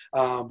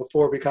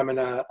 before becoming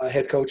a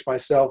head coach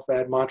myself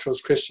at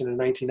Montrose Christian in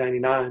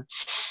 1999.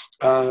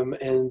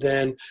 And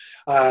then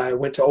I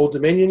went to Old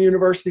Dominion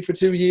University for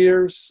 2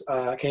 years,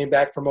 came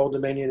back from Old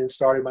Dominion and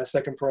started my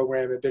second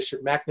program at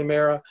Bishop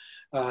McNamara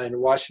in the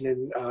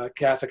Washington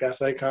Catholic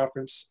Athletic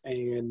Conference,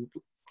 and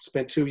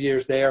spent 2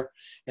 years there.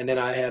 And then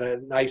I had a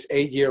nice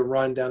 8-year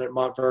run down at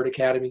Montverde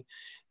Academy.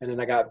 And then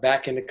I got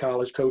back into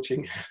college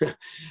coaching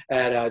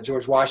at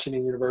George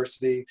Washington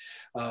University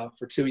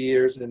for 2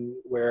 years, and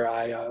where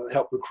I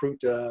helped recruit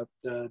the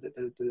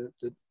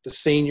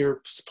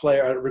senior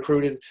player. I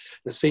recruited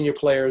the senior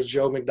players,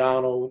 Joe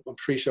McDonald,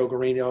 Patricio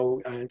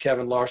Garino, and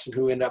Kevin Larson,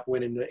 who ended up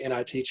winning the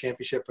NIT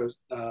championship for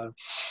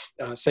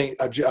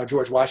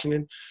George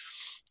Washington.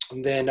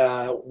 And then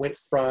went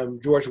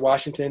from George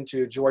Washington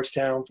to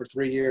Georgetown for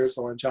 3 years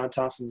on John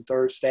Thompson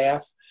III's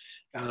staff.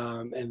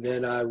 And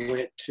then I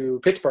went to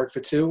Pittsburgh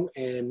for 2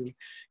 and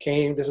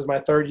this is my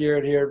 3rd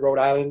year here at Rhode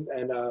Island,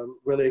 and I'm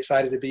really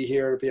excited to be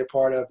here, to be a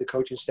part of the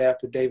coaching staff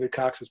that David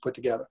Cox has put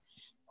together.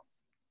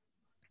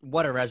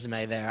 What a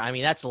resume there. I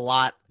mean, that's a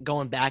lot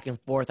going back and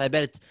forth. I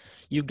bet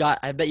you've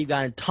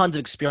gotten tons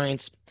of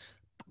experience,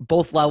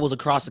 both levels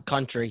across the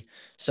country.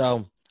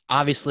 So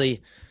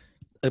obviously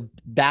a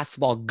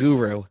basketball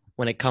guru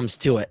when it comes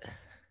to it.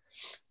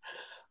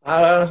 I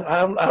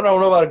don't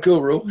know about a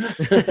guru.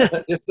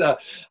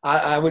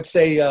 I would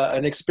say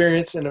an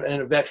experience and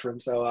a veteran.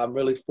 So I'm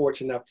really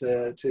fortunate enough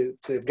to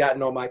have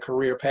gotten on my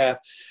career path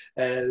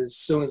as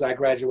soon as I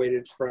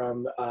graduated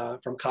from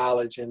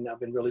college, and I've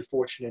been really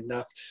fortunate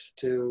enough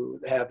to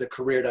have the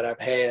career that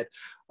I've had.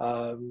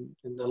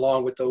 And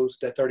along with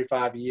that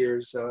 35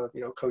 years,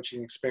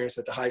 coaching experience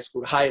at the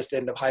highest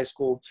end of high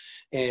school,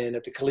 and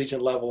at the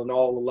collegiate level and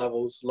all the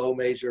levels, low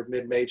major,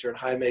 mid major, and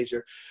high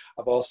major.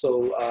 I've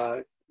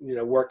also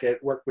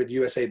worked with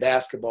USA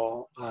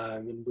Basketball,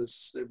 and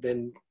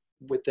been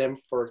with them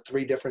for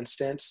 3 different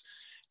stints,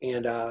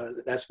 and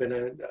that's been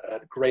a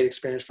great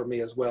experience for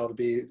me as well, to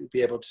be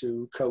able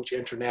to coach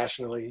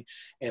internationally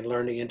and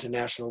learn the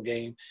international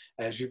game.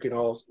 As you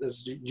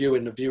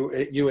and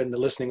the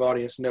listening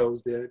audience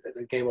knows, the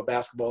game of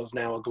basketball is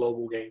now a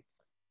global game.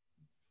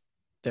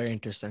 Very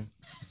interesting.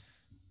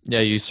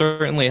 Yeah, you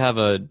certainly have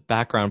a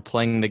background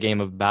playing the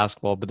game of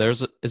basketball, but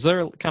is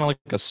there kind of like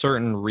a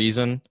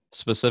certain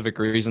specific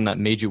reason that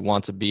made you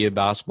want to be a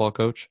basketball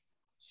coach?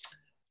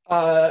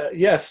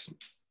 Yes.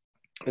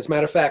 As a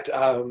matter of fact,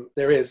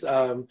 there is.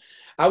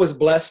 I was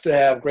blessed to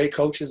have great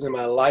coaches in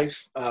my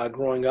life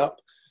growing up,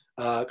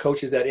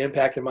 coaches that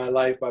impacted my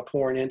life by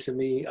pouring into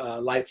me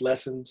life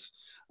lessons.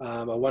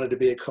 I wanted to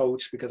be a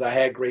coach because I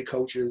had great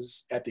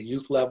coaches at the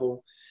youth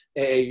level,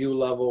 AAU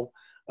level,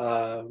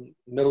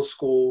 middle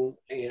school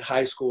and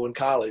high school and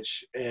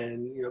college.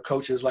 And,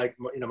 coaches like,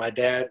 my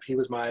dad, he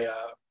was my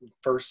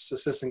first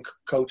assistant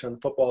coach on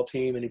the football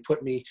team, and he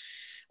put me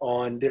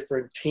on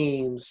different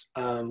teams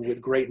with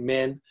great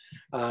men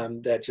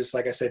that, just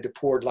like I said,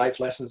 poured life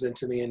lessons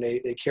into me, and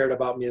they cared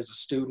about me as a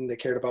student, they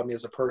cared about me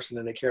as a person,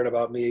 and they cared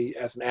about me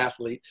as an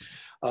athlete.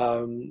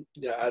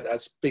 I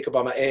speak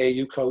about my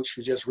AAU coach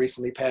who just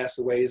recently passed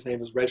away. His name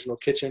was Reginald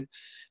Kitchen.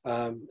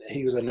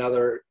 He was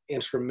another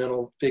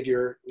instrumental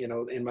figure,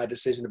 in my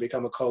decision to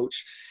become a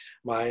coach.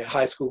 My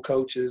high school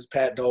coaches,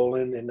 Pat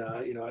Dolan, and,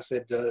 I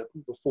said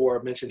before,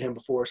 I mentioned him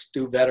before,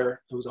 Stu Vetter,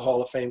 who's a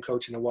Hall of Fame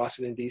coach in the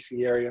Washington,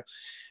 D.C. area.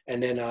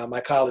 And then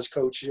my college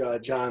coach,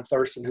 John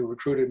Thurston, who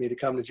recruited me to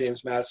come to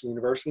James Madison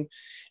University.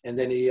 And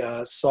then he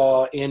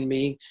saw in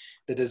me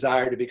the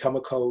desire to become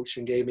a coach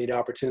and gave me the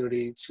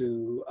opportunity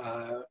to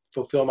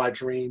fulfill my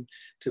dream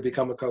to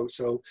become a coach.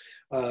 So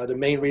the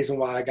main reason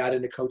why I got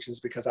into coaching is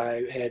because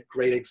I had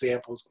great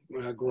examples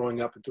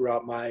growing up and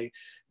throughout my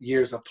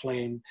years of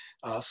playing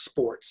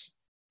sports.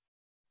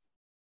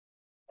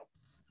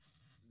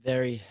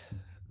 Very,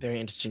 very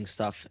interesting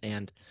stuff.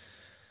 And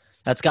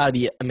that's got to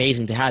be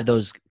amazing to have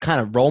those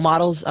kind of role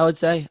models, I would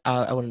say.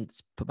 I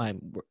wouldn't put my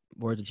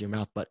words into your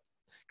mouth, but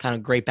kind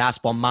of great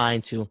basketball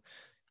minds who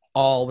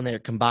all, when they're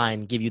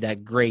combined, give you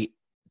that great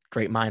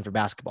mind for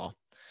basketball.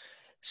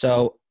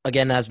 So,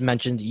 again, as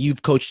mentioned,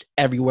 you've coached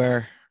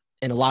everywhere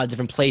in a lot of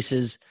different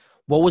places.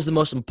 what was the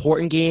most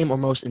important game or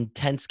most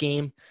intense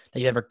game that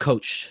you ever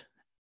coached?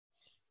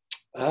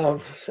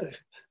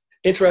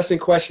 Interesting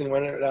question.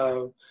 Like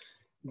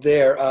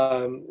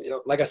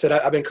I said,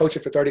 I've been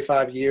coaching for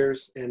 35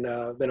 years and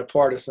been a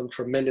part of some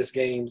tremendous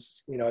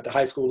games, at the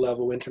high school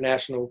level,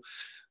 international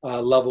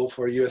level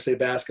for USA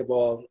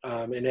basketball,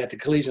 and at the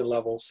collegiate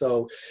level.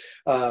 So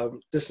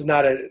this is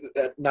not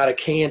a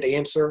canned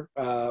answer,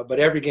 but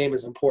every game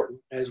is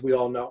important, as we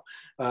all know,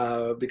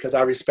 because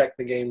I respect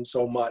the game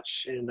so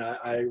much, and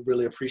I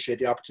really appreciate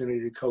the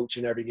opportunity to coach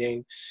in every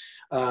game.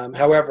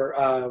 However,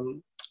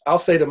 I'll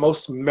say the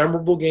most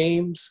memorable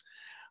games,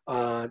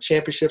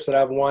 championships that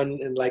I've won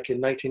in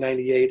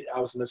 1998, I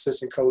was an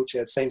assistant coach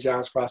at St.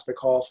 John's Prospect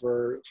Hall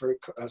for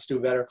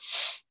Stu Vetter,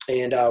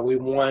 and we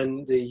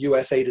won the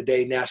USA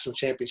Today National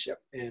Championship,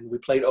 and we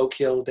played Oak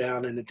Hill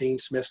down in the Dean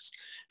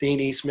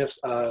E. Smith's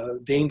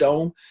Dean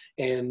Dome,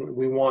 and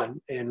we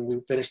won, and we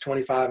finished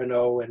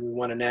 25-0, and we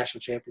won a national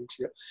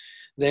championship.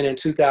 Then in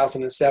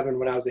 2007,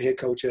 when I was the head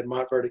coach at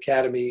Montverde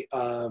Academy,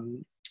 I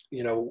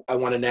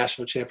won a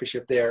national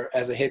championship there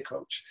as a head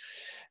coach.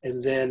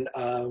 And then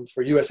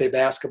for USA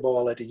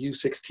basketball at the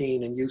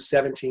U16 and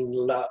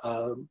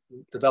U17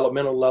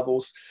 developmental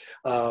levels,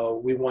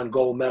 we won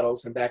gold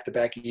medals in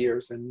back-to-back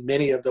years. And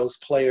many of those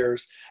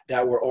players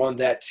that were on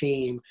that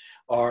team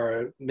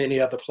are many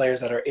of the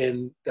players that are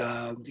in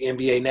the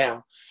NBA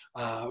now.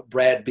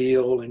 Brad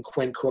Beal and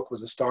Quinn Cook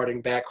was a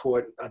starting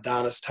backcourt.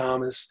 Adonis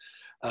Thomas,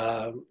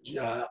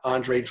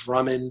 Andre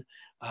Drummond,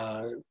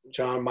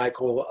 John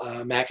Michael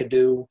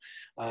McAdoo.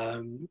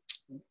 The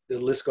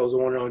list goes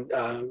on and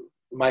on.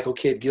 Michael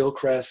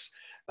Kidd-Gilchrist,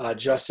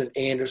 Justin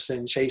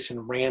Anderson, Jason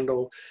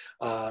Randall,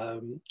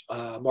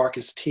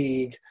 Marcus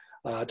Teague,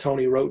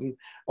 Tony Roten.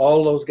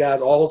 All those guys,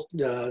 12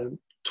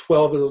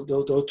 of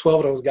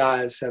those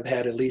guys have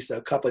had at least a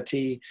cup of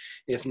tea,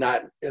 if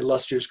not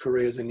illustrious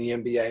careers in the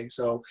NBA.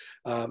 So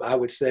I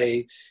would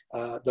say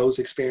those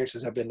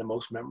experiences have been the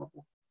most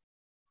memorable.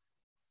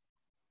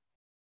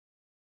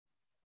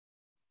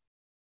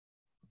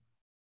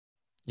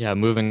 Yeah,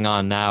 moving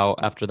on now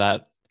after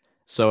that.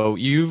 So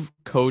you've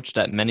coached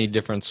at many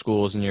different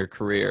schools in your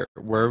career.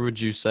 Where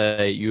would you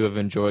say you have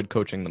enjoyed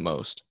coaching the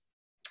most?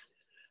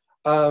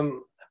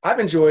 I've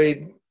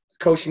enjoyed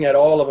coaching at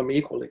all of them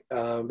equally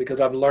because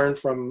I've learned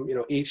from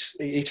each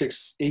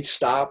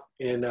stop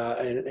and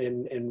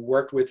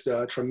worked with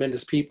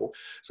tremendous people.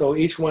 So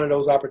each one of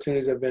those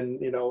opportunities have been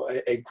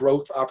a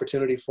growth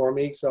opportunity for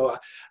me. So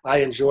I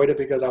enjoyed it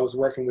because I was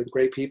working with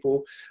great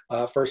people.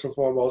 First and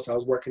foremost, I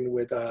was working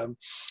with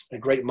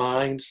great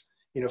minds,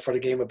 for the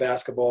game of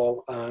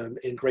basketball,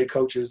 and great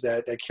coaches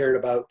that cared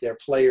about their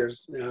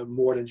players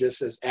more than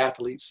just as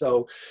athletes.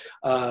 So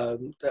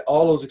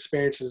all those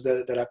experiences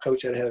that I've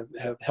coached at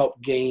have helped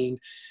me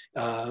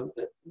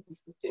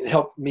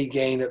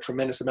gain a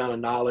tremendous amount of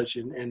knowledge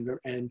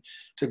and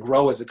to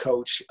grow as a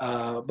coach.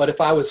 But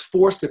if I was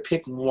forced to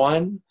pick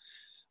one,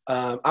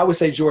 I would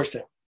say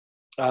Georgetown.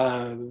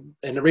 And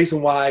the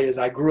reason why is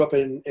I grew up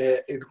in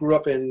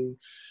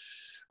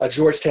a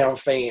Georgetown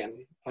fan.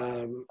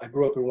 I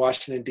grew up in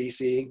Washington,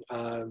 D.C.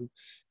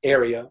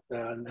 Area.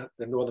 The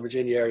Northern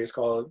Virginia area is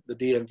called the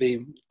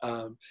DMV.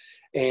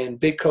 And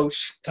Big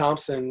Coach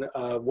Thompson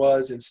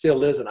was and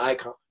still is an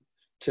icon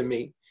to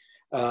me.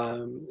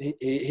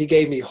 He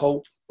gave me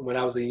hope when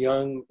I was a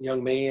young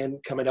man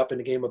coming up in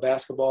the game of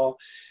basketball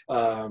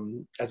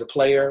as a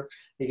player.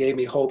 He gave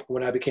me hope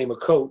when I became a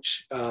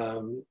coach,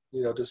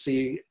 to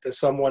see that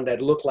someone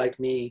that looked like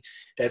me,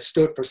 that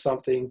stood for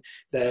something,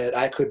 that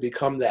I could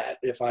become that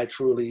if I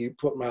truly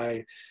put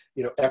my,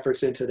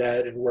 efforts into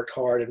that and worked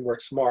hard and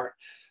worked smart.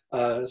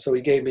 So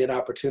he gave me an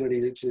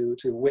opportunity to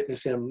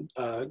witness him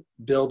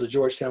build the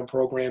Georgetown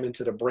program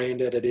into the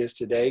brand that it is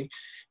today.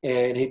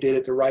 And he did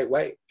it the right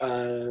way.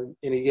 And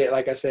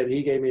like I said,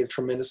 he gave me a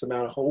tremendous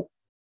amount of hope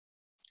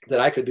that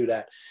I could do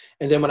that.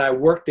 And then when I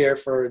worked there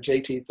for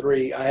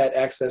JT3, I had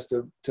access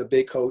to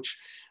Big Coach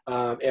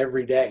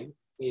every day.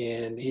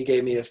 And he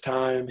gave me his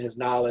time, his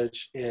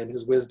knowledge, and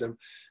his wisdom.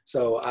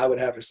 So I would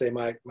have to say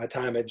my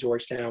time at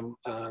Georgetown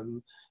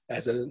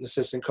as an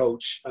assistant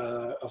coach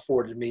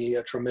afforded me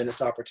a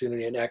tremendous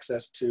opportunity and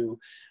access to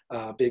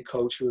Big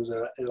Coach, who's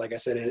like I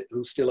said,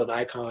 who's still an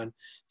icon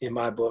in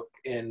my book.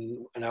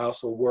 And I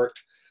also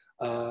worked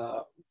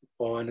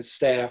on the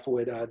staff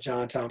with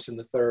John Thompson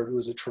III, who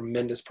is a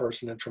tremendous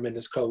person, a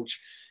tremendous coach.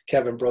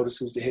 Kevin Brodus,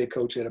 who's the head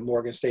coach at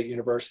Morgan State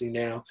University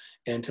now,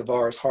 and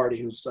Tavares Hardy,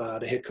 who's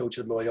the head coach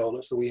at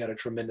Loyola. So we had a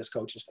tremendous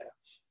coaching staff.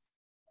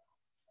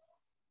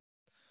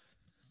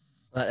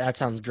 That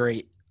sounds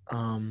great.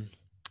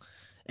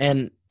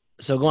 And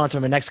so going on to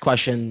my next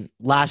question,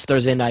 last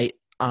Thursday night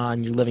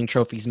on your Living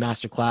Trophies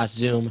Masterclass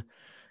Zoom,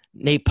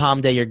 Nate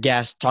Palmday, your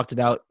guest, talked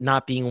about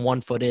not being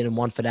 1 foot in and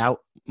 1 foot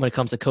out when it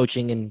comes to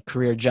coaching and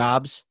career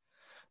jobs,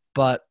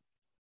 but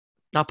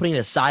not putting it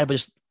aside, but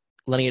just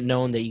letting it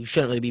known that you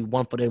shouldn't really be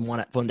 1 foot in,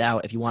 1 foot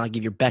out if you want to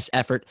give your best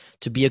effort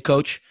to be a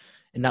coach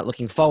and not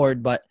looking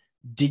forward. But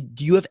do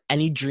you have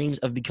any dreams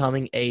of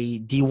becoming a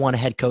D1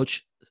 head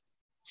coach?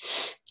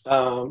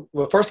 Well,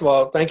 first of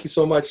all, thank you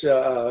so much,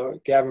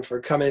 Gavin, for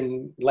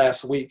coming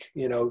last week,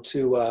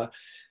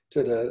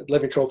 to the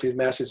Living Trophies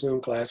Master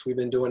Zoom class. We've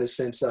been doing it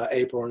since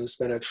April, and it's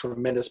been a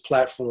tremendous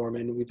platform,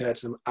 and we've had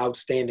some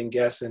outstanding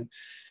guests. And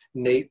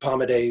Nate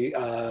Pomaday,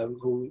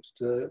 who's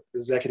the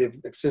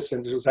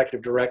assistant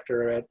executive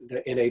director at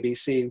the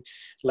NABC,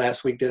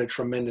 last week did a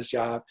tremendous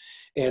job.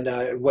 And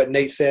what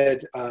Nate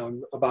said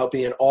about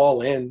being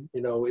all in,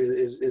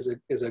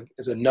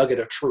 is a nugget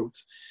of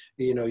truth.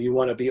 You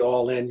want to be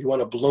all in. You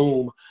want to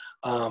bloom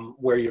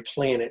where you're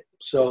planted.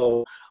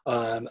 So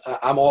I'm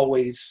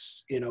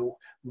always,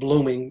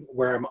 blooming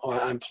where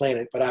I'm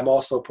planted, but I'm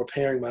also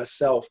preparing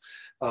myself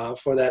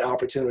for that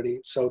opportunity.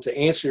 So to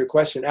answer your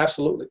question,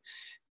 absolutely.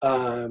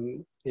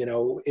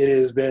 It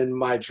has been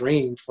my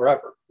dream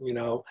forever.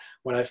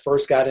 When I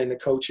first got into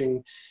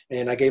coaching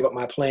and I gave up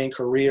my playing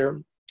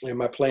career, and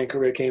my playing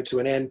career came to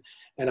an end,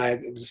 and I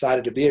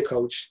decided to be a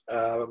coach,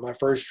 my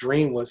first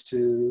dream was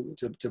to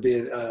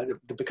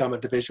become a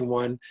Division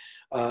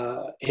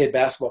I head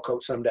basketball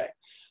coach someday.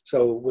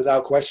 So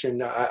without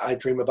question, I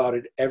dream about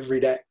it every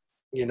day,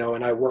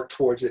 and I work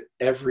towards it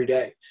every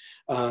day.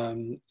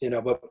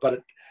 But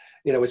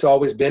it's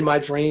always been my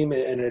dream,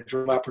 and a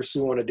dream I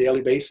pursue on a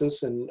daily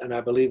basis. And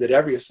I believe that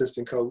every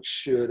assistant coach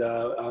should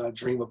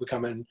dream of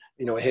becoming,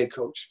 a head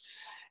coach.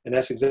 And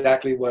that's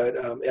exactly what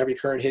every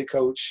current head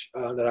coach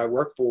that I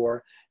work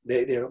for,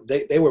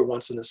 they were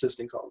once an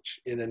assistant coach,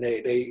 and then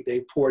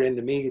they poured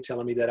into me,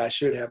 telling me that I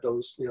should have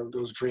those,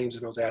 those dreams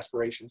and those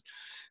aspirations.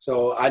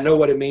 So I know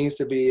what it means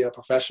to be a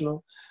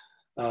professional.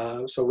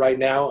 So right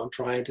now I'm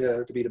trying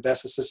to be the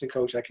best assistant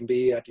coach I can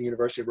be at the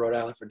University of Rhode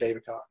Island for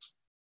David Cox.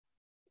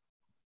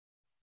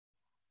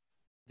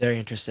 Very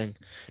interesting.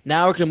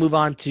 Now we're going to move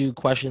on to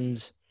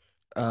questions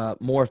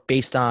more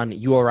based on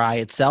URI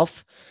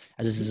itself,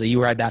 as this is a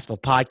URI basketball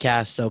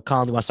podcast. So,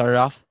 Colin, do you want to start it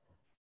off?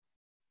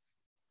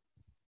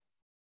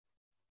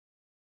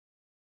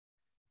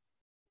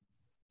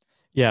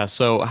 Yeah.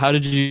 So how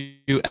did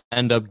you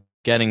end up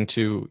getting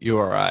to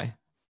URI?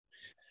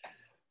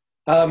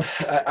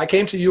 I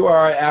came to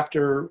URI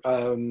after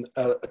a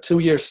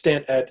 2-year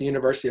stint at the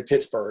University of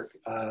Pittsburgh.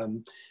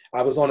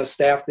 I was on a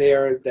staff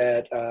there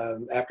that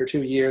after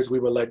 2 years we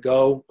were let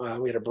go.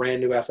 We had a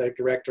brand new athletic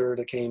director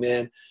that came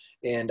in,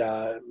 and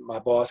my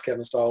boss,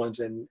 Kevin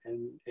Sutton,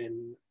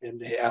 and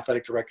the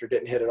athletic director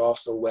didn't hit it off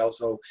so well.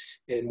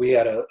 And we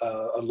had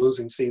a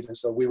losing season,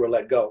 so we were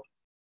let go.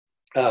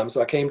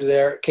 So I came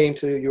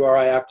to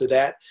URI after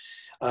that.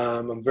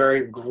 I'm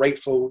very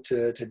grateful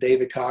to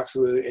David Cox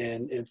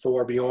and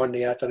Thor Bjorn,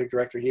 the athletic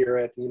director here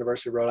at the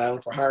University of Rhode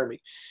Island, for hiring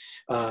me.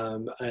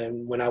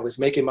 And when I was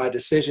making my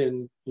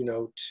decision,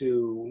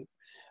 to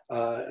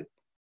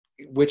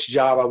which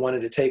job I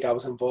wanted to take, I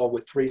was involved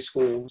with 3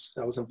 schools.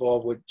 I was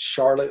involved with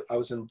Charlotte, I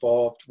was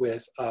involved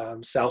with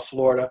South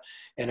Florida,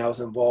 and I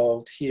was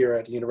involved here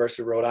at the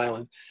University of Rhode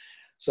Island.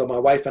 So my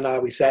wife and I,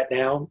 we sat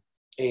down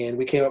and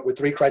we came up with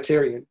 3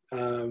 criteria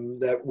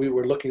that we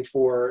were looking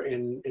for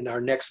in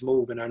our next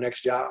move, in our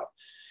next job.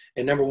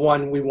 And number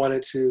 1, we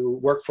wanted to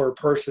work for a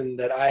person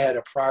that I had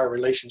a prior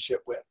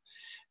relationship with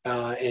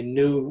and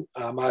knew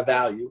my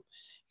value.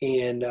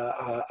 And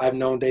I've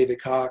known David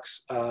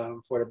Cox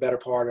for the better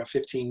part of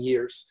 15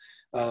 years.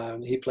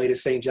 He played at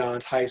St.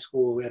 John's High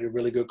School, had a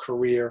really good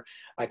career.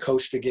 I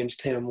coached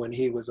against him when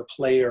he was a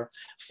player,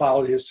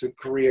 followed his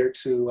career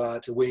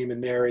to William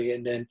and Mary.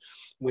 And then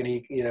when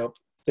he,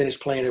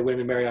 finished playing at William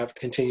and Mary, I've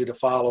continued to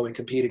follow and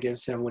compete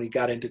against him when he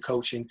got into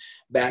coaching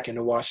back in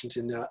the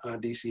Washington,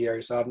 D.C.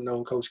 area. So I've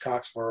known Coach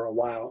Cox for a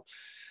while.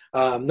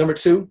 Number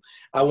 2,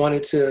 I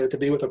wanted to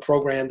be with a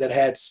program that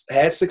had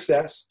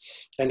success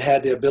and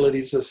had the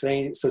ability to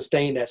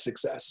sustain that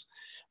success,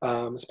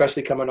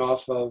 especially coming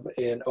off of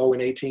an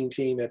 0-18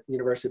 team at the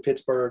University of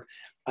Pittsburgh.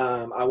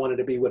 I wanted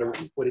to be with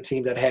a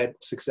team that had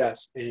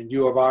success, and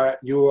URI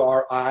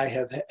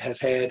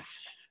has had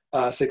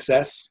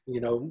success.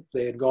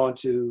 They had gone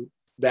to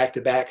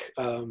back-to-back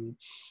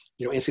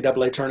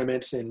NCAA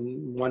tournaments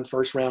and won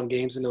first-round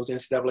games in those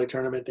NCAA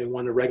tournaments. They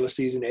won the regular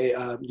season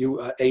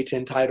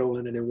A10 title,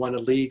 and then they won a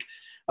league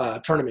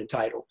tournament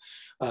title.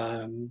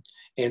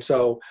 And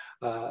so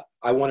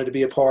I wanted to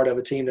be a part of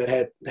a team that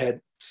had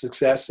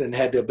success and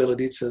had the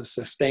ability to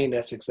sustain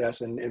that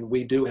success, and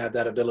we do have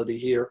that ability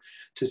here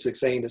to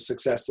sustain the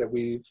success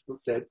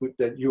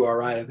that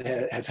URI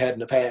has had in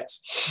the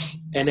past.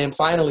 And then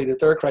finally, the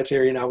 3rd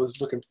criterion I was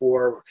looking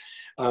for,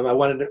 I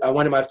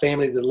wanted my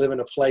family to live in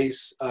a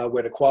place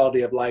where the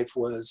quality of life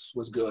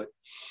was good.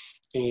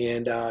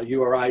 And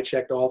URI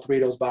checked all 3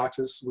 of those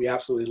boxes. We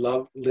absolutely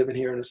love living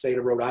here in the state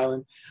of Rhode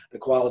Island. The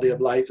quality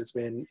of life has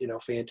been,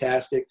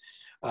 fantastic.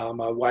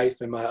 My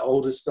wife and my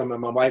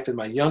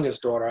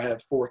youngest daughter, I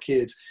have 4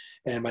 kids,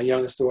 and my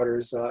youngest daughter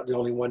is the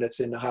only one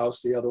that's in the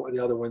house. The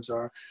other ones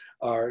are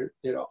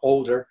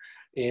older,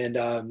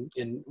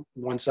 and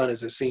one son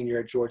is a senior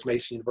at George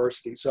Mason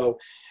University. So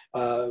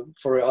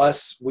for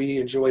us, we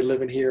enjoy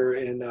living here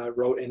in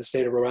the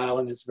state of Rhode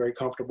Island. It's very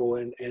comfortable,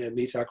 and it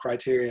meets our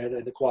criteria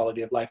and the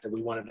quality of life that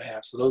we wanted to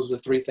have. So those are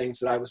the 3 things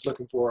that I was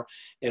looking for,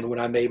 and when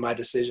I made my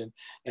decision,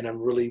 and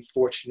I'm really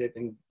fortunate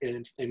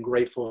and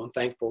grateful and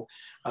thankful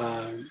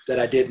that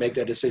I did make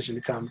that decision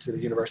to come to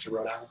the University of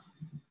Rhode Island.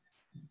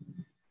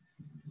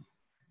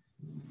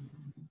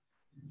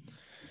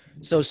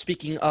 So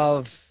speaking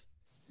of,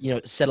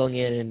 settling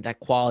in and that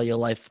quality of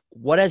life,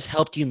 what has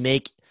helped you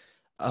make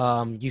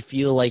you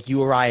feel like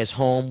URI is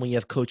home when you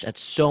have coached at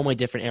so many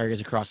different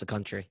areas across the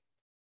country?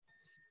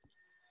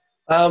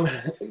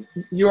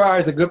 URI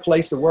is a good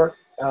place to work.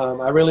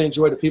 I really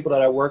enjoy the people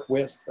that I work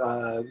with.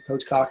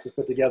 Coach Cox has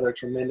put together a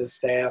tremendous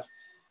staff.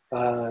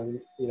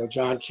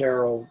 John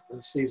Carroll,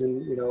 a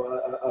seasoned,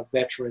 a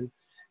veteran.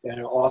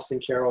 Austin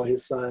Carroll,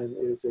 his son,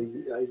 is a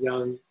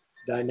young,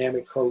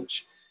 dynamic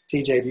coach.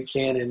 TJ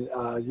Buchanan,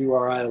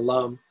 URI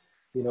alum,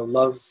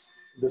 loves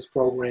this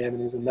program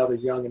and is another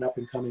young and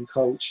up-and-coming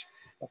coach.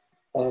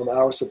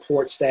 Our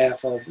support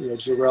staff of,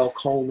 Jarrell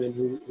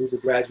Coleman, who's a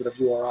graduate of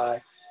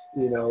URI,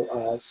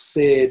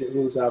 Sid,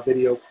 who's our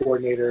video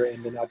coordinator,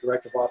 and then our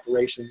director of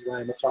operations,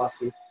 Ryan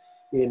McCloskey,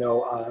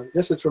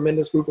 just a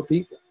tremendous group of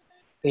people.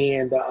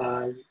 And,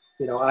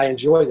 I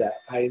enjoy that.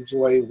 I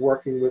enjoy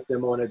working with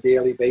them on a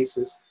daily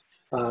basis.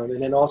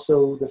 And then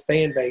also the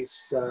fan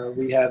base.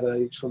 We have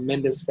a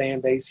tremendous fan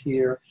base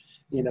here,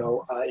 in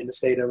the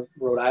state of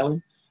Rhode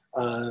Island.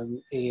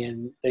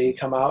 And they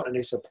come out and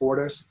they support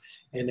us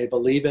and they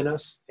believe in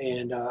us.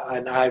 And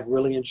I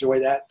really enjoy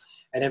that.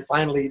 And then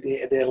finally,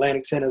 the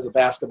Atlantic 10 is a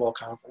basketball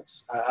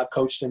conference. I've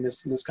coached in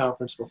this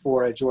conference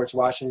before at George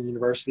Washington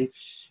University.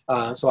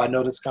 So I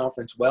know this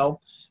conference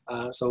well.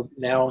 So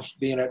now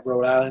being at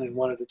Rhode Island and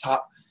one of the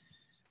top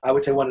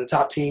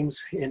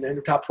teams in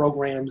the top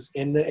programs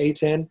in the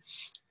A10,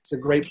 it's a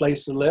great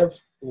place to live.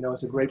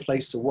 It's a great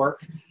place to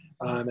work.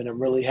 And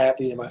I'm really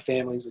happy, and my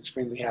family is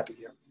extremely happy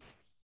here.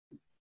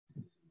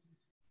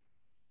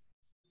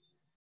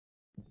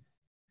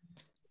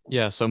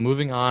 Yeah, so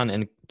moving on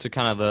into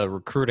kind of the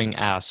recruiting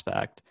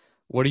aspect,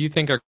 what do you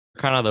think are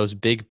kind of those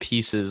big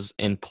pieces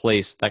in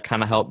place that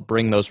kind of help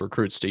bring those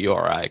recruits to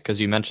URI?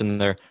 Because you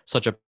mentioned they're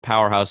such a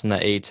powerhouse in the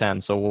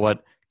A10. So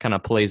what kind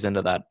of plays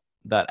into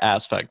that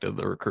aspect of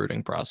the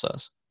recruiting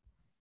process?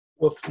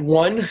 Well,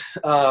 one,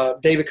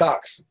 David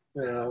Cox.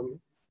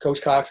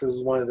 Coach Cox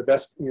is one of the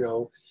best,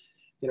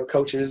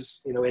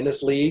 coaches, in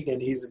this league,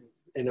 and he's,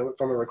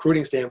 from a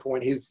recruiting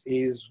standpoint,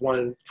 he's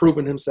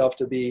proven himself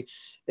to be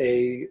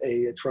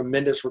a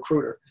tremendous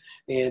recruiter.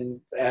 And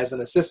as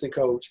an assistant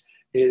coach,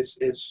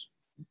 it's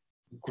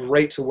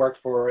great to work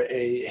for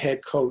a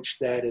head coach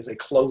that is a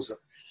closer.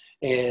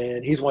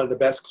 And he's one of the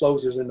best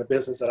closers in the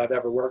business that I've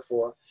ever worked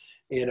for,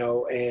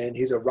 and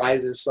he's a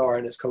rising star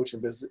in his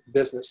coaching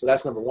business. So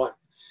that's number one.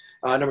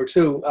 Number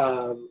two,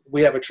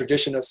 we have a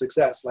tradition of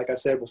success. Like I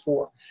said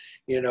before,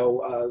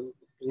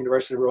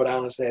 University of Rhode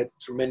Island has had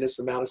tremendous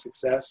amount of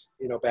success.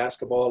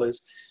 Basketball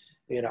is,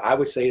 I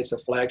would say it's a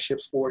flagship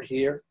sport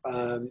here.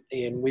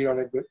 And we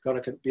are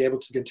going to be able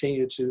to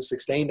continue to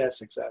sustain that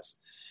success.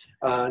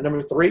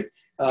 Number three,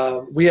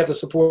 we have the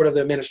support of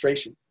the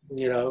administration.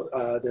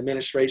 The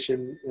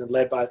administration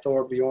led by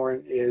Thor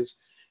Bjorn has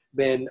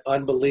been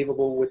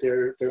unbelievable with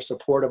their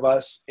support of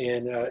us,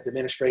 and the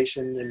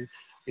administration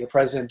and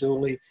President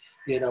Dooley,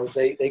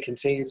 they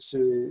continue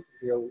to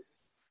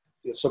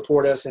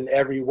support us in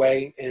every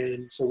way,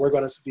 and so we're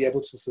going to be able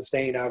to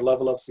sustain our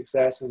level of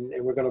success, and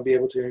we're going to be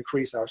able to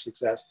increase our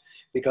success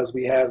because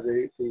we have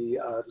the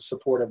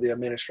support of the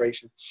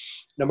administration.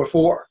 Number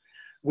four,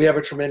 we have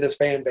a tremendous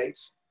fan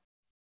base.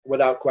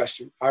 Without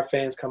question, our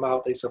fans come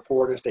out, they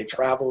support us, they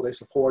travel, they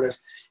support us,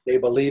 they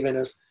believe in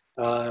us,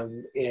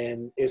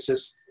 and it's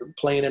just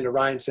playing in the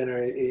Ryan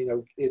Center.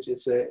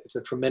 It's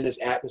a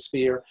tremendous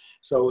atmosphere.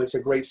 So it's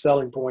a great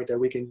selling point that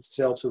we can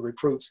sell to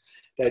recruits,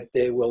 that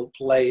they will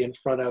play in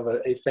front of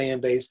a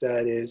fan base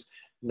that is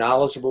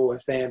knowledgeable, a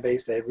fan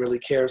base that really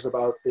cares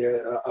about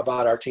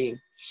our team.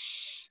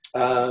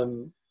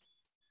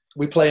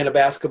 We play in a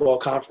basketball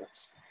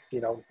conference.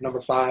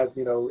 Number five,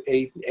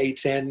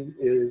 A10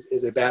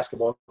 is a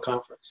basketball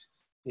conference,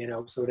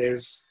 so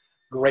there's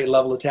great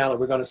level of talent.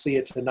 We're going to see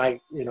it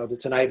tonight.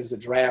 Tonight is the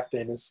draft,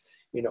 and it's,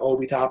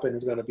 Obi Toppin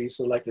is going to be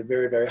selected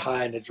very, very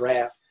high in the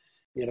draft,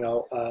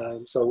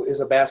 so it's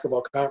a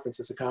basketball conference.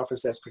 It's a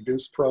conference that's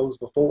produced pros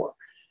before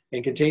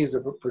and continues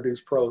to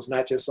produce pros,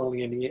 not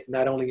only in the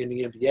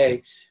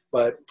NBA,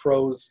 but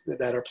pros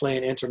that are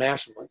playing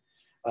internationally.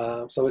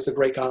 So it's a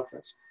great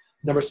conference.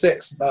 Number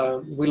six,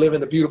 we live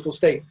in a beautiful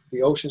state.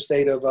 The ocean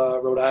state of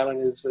Rhode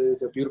Island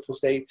is a beautiful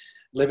state.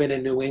 Living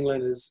in New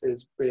England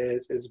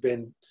has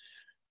been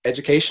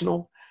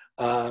educational,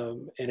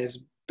 and it's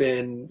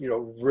been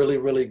really,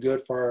 really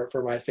good for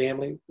my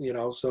family.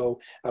 So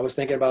I was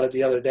thinking about it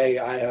the other day.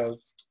 I have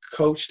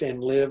coached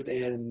and lived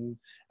in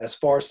as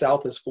far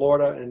south as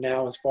Florida, and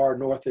now as far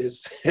north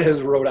as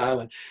Rhode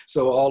Island.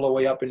 So all the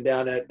way up and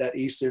down that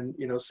eastern,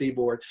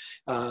 seaboard.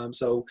 And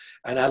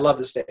I love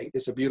the state.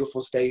 It's a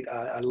beautiful state.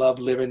 I love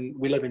living.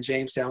 We live in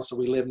Jamestown, so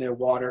we live near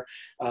water.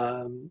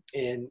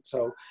 And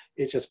so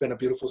it's just been a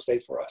beautiful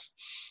state for us.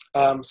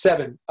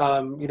 7,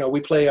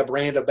 we play a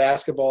brand of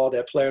basketball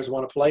that players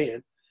want to play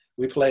in.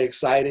 We play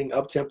exciting,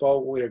 up-tempo.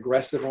 We're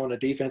aggressive on the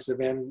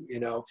defensive end.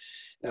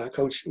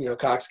 Coach,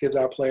 Cox gives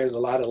our players a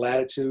lot of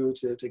latitude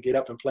to get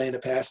up and play in the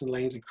passing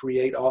lanes and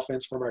create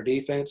offense from our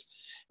defense.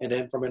 And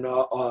then from an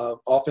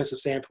offensive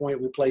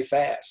standpoint, we play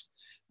fast.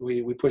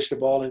 We push the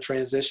ball in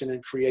transition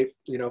and create,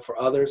 for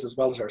others as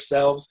well as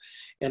ourselves.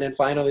 And then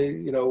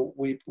finally,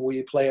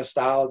 we play a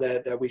style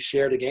that we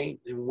share the game,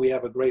 and we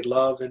have a great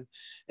love and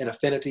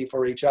affinity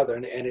for each other,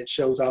 and it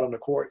shows out on the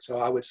court. So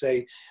I would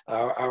say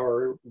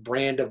our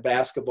brand of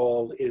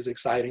basketball is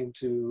exciting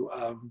to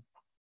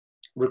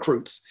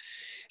recruits.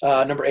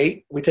 Number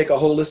 8, we take a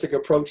holistic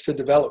approach to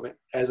development.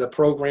 As a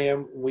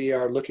program, we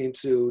are looking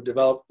to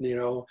develop,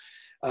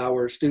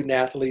 our student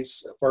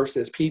athletes first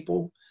as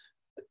people,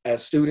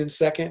 as students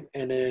second,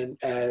 and then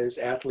as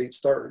athletes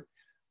third.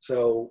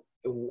 So,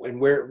 and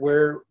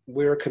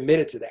we're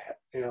committed to that.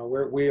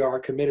 We are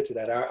committed to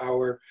that.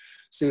 Our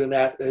student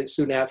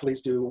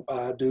athletes do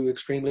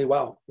extremely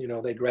well.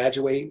 They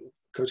graduate.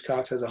 Coach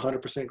Cox has a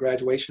 100%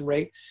 graduation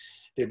rate.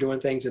 They're doing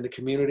things in the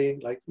community,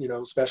 like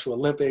Special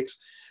Olympics.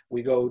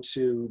 We go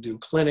to do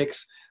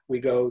clinics. We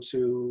go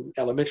to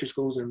elementary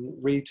schools and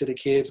read to the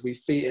kids. We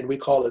feed, and we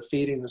call it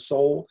feeding the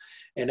soul,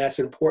 and that's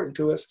important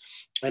to us.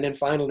 And then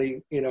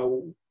finally,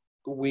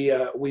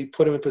 we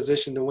put them in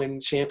position to win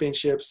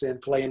championships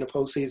and play in the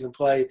postseason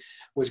play,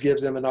 which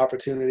gives them an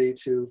opportunity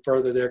to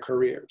further their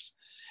careers.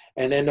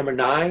 And then number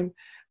 9,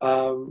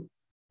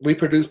 we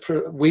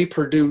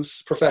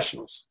produce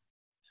professionals.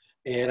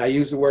 And I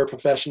use the word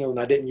professional, and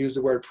I didn't use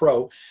the word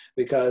pro,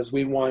 because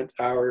we want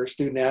our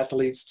student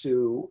athletes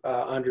to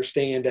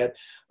understand that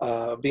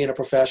being a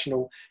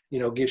professional,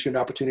 gives you an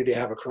opportunity to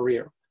have a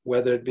career,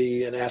 whether it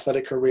be an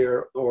athletic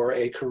career or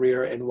a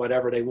career in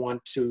whatever they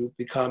want to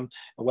become,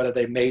 or whether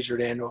they majored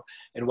in, or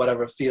in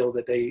whatever field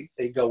that they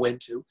go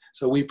into.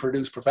 So we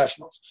produce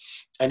professionals.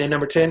 And then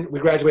number 10, we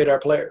graduate our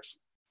players.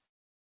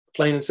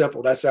 Plain and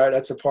simple. That's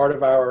a part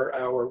of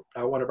our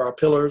one of our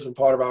pillars and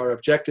part of our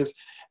objectives,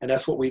 and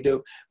that's what we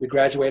do. We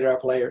graduate our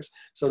players.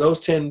 So those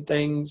 10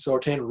 things, or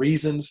 10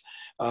 reasons,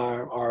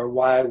 are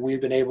why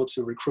we've been able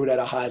to recruit at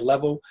a high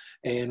level,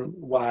 and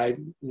why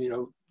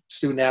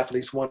student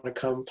athletes want to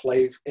come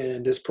play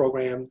in this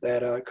program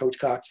that Coach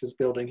Cox is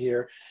building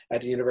here at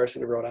the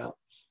University of Rhode Island.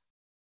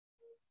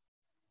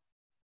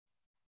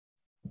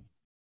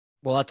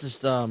 Well, that's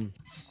just a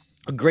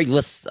great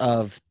list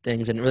of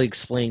things, and it really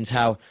explains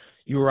how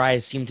URI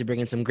seem to bring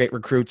in some great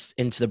recruits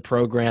into the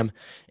program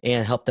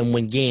and help them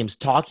win games.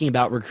 Talking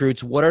about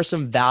recruits, what are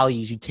some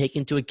values you take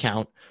into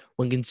account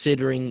when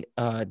considering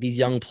these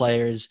young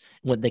players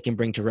and what they can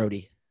bring to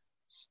RHODY?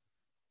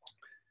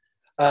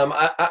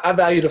 I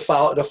value the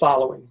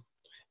following.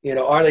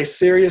 Are they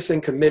serious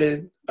and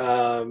committed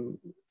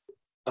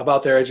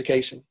about their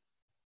education?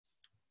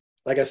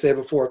 Like I said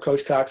before,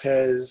 Coach Cox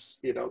has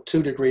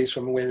 2 degrees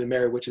from William &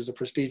 Mary, which is a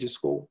prestigious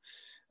school.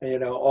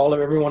 And,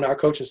 everyone on our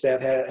coaching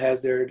staff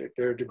has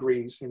their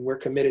degrees, and we're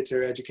committed to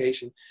their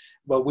education.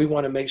 But we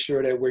want to make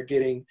sure that we're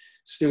getting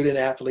student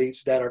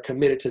athletes that are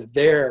committed to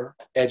their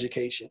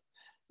education,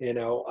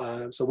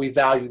 so we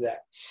value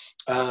that.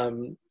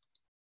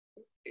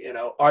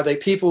 Are they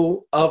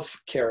people of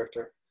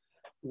character?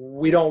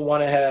 We don't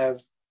want to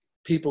have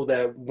people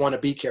that want to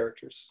be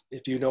characters,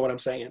 if you know what I'm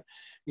saying.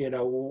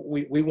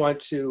 We want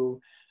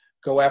to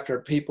go after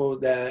people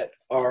that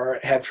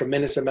have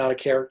tremendous amount of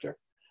character.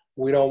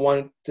 We don't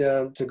want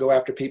to go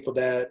after people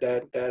that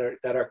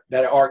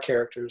are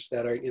characters,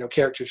 that are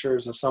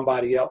caricatures of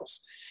somebody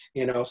else.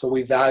 So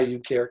we value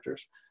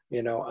characters.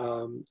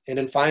 And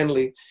then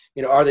finally,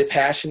 are they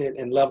passionate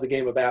and love the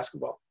game of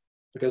basketball?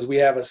 Because we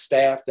have a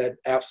staff that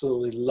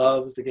absolutely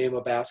loves the game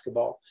of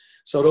basketball.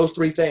 So those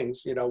 3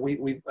 things,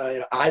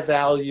 I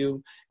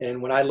value,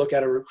 and when I look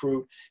at a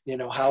recruit,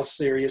 how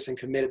serious and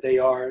committed they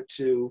are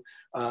to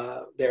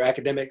their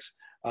academics.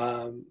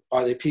 Are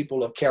they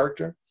people of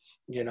character?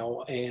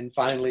 And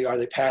finally, are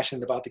they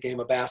passionate about the game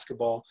of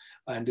basketball?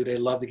 And do they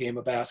love the game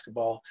of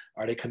basketball?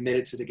 Are they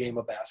committed to the game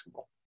of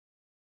basketball?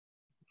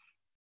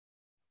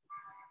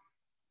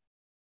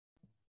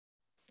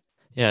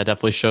 Yeah, it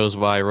definitely shows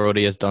why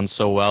RHODY has done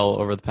so well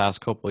over the past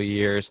couple of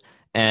years.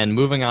 And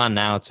moving on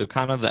now to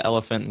kind of the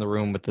elephant in the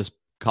room with this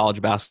college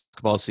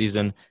basketball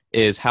season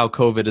is how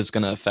COVID is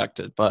going to affect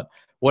it. But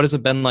what has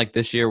it been like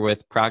this year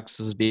with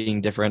practices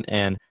being different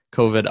and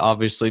COVID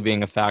obviously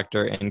being a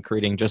factor in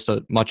creating just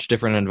a much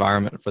different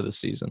environment for the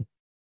season?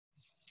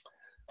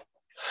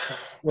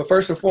 Well,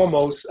 first and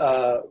foremost,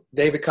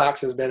 David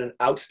Cox has been an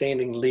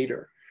outstanding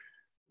leader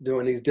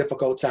during these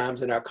difficult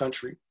times in our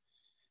country,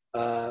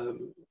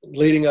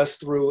 leading us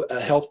through a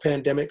health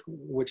pandemic,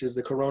 which is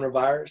the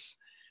coronavirus,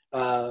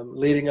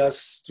 leading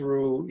us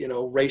through,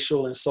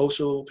 racial and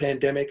social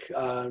pandemic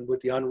with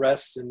the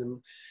unrest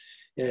and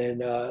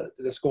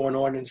that's going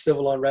on, and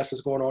civil unrest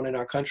is going on in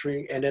our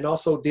country, and then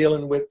also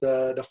dealing with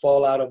the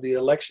fallout of the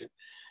election.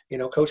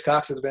 Coach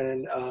Cox has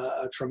been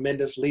a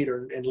tremendous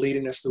leader in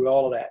leading us through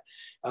all of that,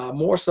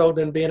 more so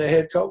than being a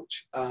head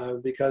coach,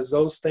 because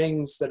those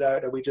things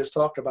that we just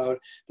talked about,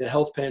 the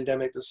health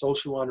pandemic, the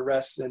social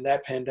unrest and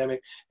that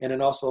pandemic, and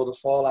then also the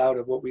fallout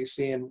of what we're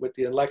seeing with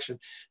the election,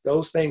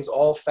 those things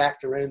all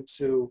factor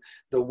into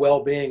the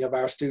well-being of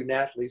our student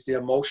athletes, the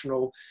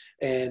emotional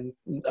and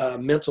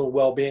mental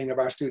well-being of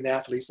our student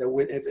athletes.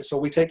 So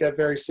we take that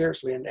very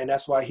seriously, and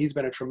that's why he's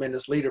been a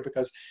tremendous leader,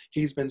 because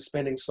he's been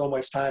spending so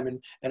much time,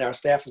 and our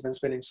staff has been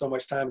spending so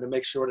much time to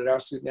make sure that our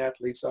student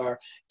athletes are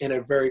in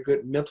a very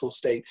good mental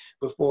state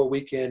before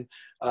we can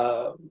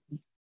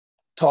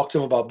talk to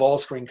them about ball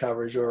screen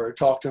coverage, or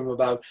talk to them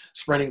about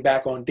sprinting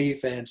back on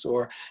defense,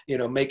 or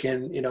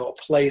making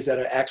plays that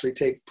actually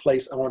take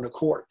place on the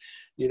court.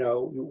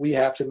 We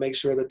have to make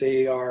sure that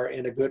they are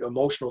in a good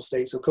emotional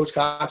state. So Coach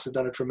Cox has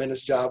done a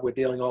tremendous job with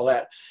dealing all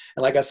that.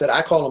 And like I said,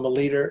 I call him a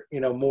leader,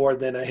 more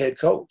than a head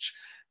coach,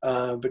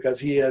 because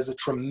he has a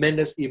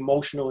tremendous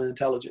emotional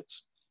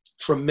intelligence.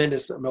 Some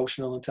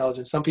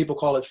people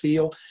call it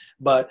feel,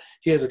 but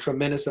he has a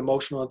tremendous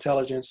emotional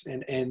intelligence,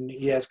 and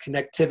he has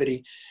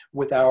connectivity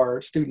with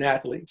our student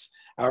athletes,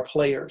 our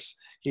players.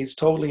 He's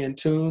totally in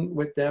tune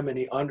with them, and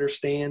he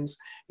understands,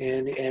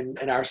 and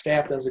our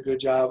staff does a good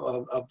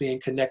job of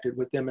being connected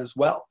with them as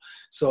well.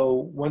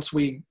 So once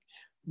we,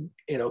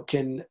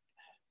 can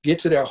get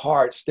to their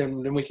hearts,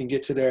 then we can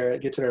get to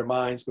their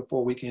minds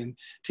before we can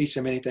teach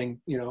them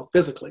anything,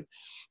 physically.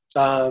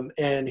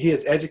 And he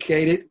has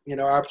educated,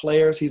 our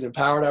players. He's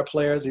empowered our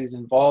players. He's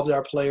involved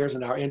our players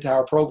in our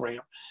entire program.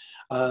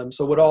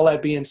 So with all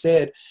that being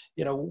said,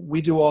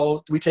 we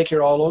take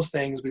care of all those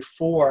things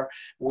before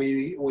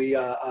we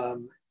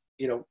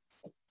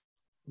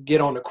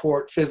get on the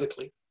court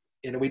physically.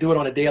 We do it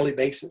on a daily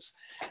basis.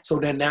 So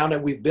then now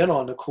that we've been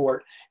on the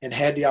court and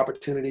had the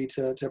opportunity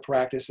to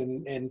practice,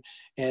 and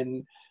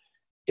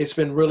it's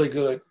been really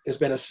good. It's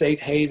been a safe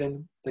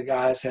haven. The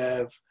guys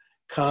have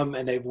come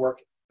and they've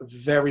worked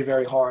very,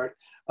 very hard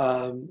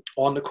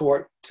on the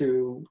court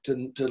to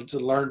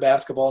learn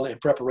basketball in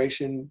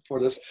preparation for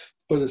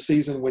the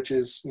season, which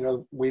is,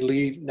 we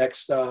leave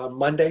next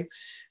Monday.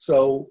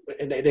 So,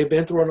 and they've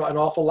been through an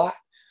awful lot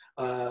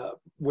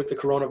with the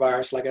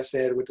coronavirus, like I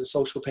said, with the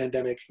social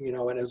pandemic,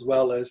 and as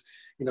well as,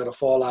 the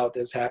fallout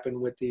that's happened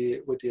with the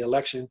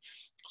election.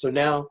 So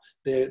now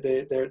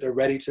they're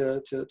ready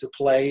to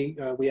play.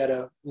 We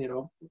had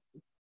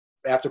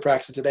after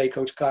practice today,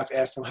 Coach Cox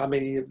asked them how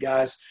many of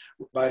guys,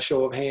 by a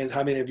show of hands,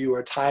 how many of you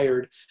are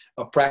tired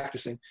of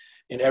practicing?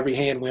 And every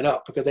hand went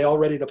up, because they're all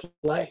ready to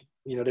play.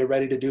 They're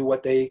ready to do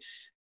what they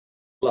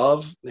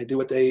love. They do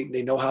what they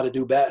know how to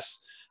do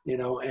best,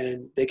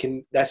 and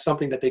that's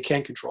something that they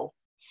can control.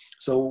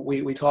 So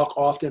we talk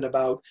often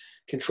about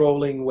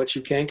controlling what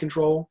you can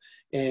control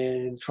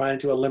and trying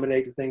to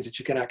eliminate the things that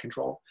you cannot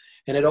control.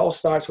 And it all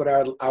starts with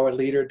our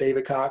leader,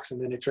 David Cox, and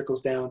then it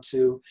trickles down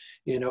to,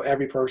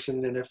 every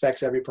person, and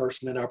affects every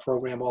person in our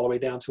program all the way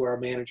down to our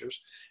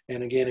managers.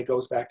 And again, it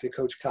goes back to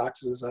Coach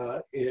Cox's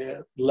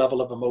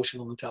level of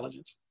emotional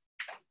intelligence.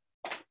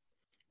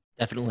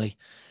 Definitely.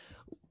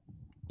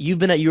 You've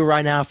been at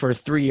URI now for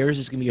 3 years.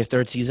 It's going to be your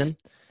third season.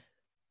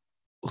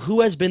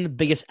 Who has been the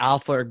biggest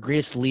alpha or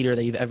greatest leader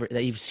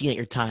that you've seen at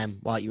your time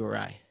while at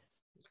URI?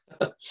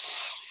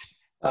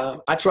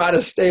 I try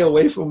to stay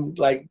away from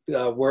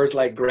words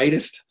like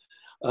greatest,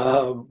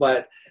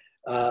 but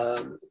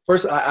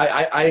first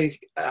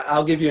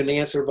I'll give you an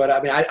answer. But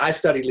I mean, I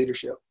study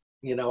leadership.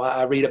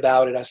 I read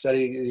about it. I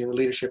study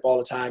leadership all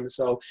the time. And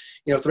so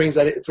three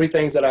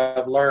things that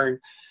I've learned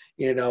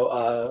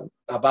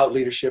about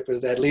leadership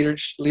is that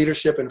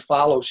leadership and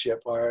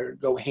fellowship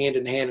go hand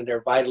in hand, and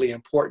they're vitally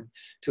important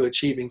to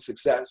achieving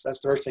success.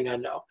 That's the first thing I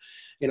know.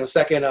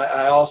 Second,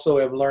 I also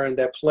have learned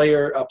that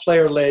a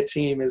player-led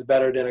team is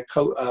better than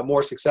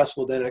more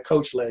successful than a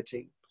coach-led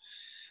team.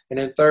 And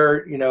then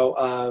third,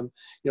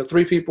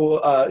 three people,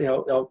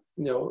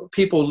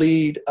 people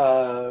lead,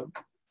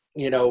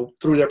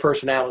 through their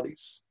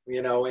personalities,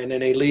 and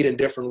then they lead in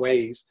different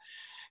ways.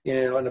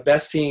 And the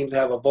best teams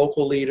have a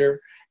vocal leader.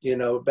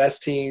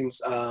 Best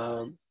teams,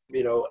 have,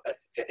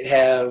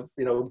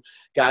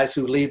 guys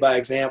who lead by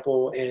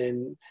example,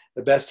 and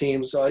the best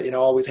teams,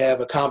 always have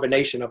a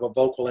combination of a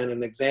vocal and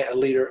a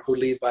leader who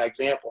leads by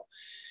example.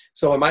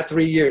 So in my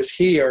 3 years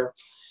here,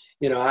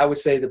 I would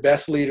say the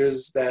best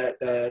leaders that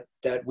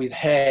we've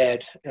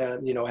had,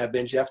 have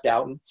been Jeff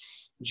Doughton.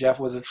 Jeff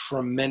was a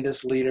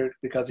tremendous leader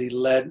because he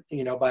led,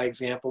 by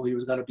example. He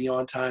was going to be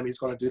on time. He was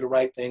going to do the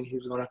right thing. He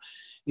was going to,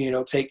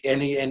 take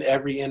any and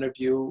every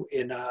interview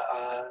in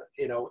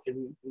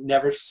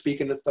never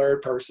speak in the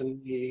third person.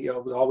 He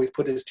would always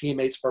put his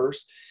teammates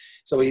first.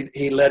 So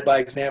he led by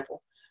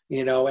example,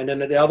 and then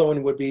the other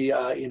one would be,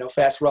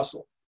 Fats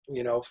Russell.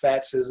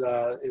 Fats is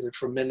a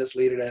tremendous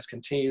leader that has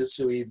continued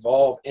to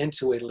evolve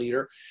into a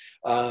leader.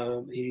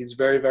 He's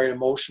very, very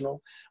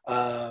emotional,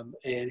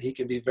 and he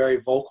can be very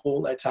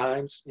vocal at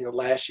times.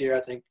 Last year,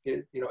 I think,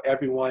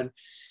 everyone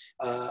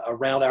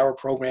around our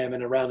program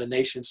and around the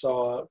nation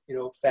saw,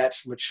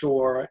 Fats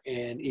mature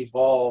and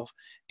evolve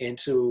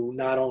into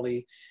not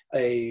only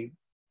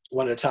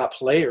one of the top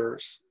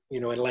players,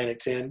 in Atlantic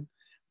 10,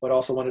 but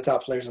also one of the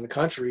top players in the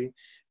country.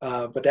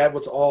 But that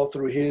was all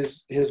through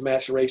his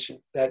maturation.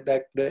 And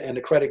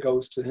the credit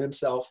goes to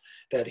himself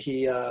that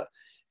he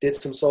did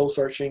some soul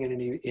searching, and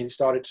he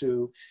started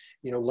to,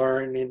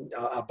 learn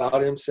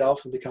about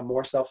himself and become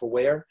more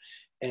self-aware.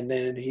 And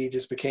then he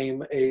just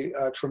became a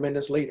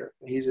tremendous leader.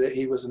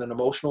 He was an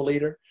emotional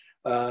leader.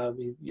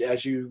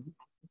 As you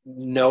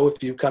know,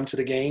 if you come to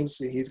the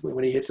games,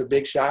 when he hits a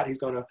big shot, he's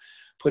going to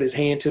put his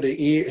hand to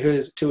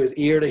his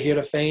ear to hear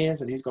the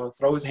fans, and he's going to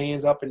throw his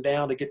hands up and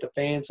down to get the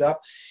fans up,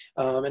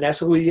 and that's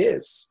who he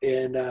is.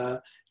 And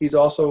he's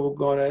also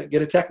going to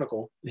get a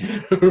technical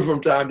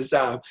from time to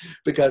time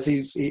because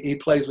he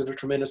plays with a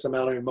tremendous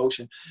amount of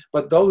emotion.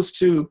 But those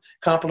two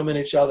complement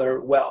each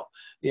other well.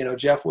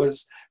 Jeff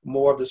was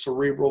more of the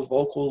cerebral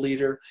vocal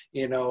leader,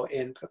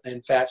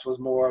 and Fats was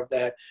more of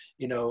that,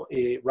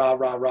 a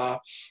rah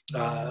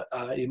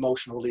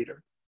emotional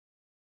leader.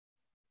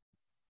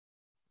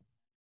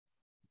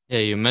 Yeah,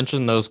 you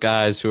mentioned those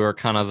guys who are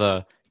kind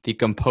of the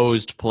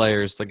composed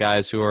players, the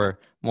guys who are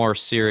more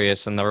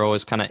serious and they're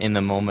always kind of in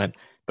the moment.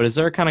 But is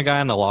there a kind of guy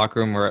in the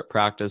locker room or at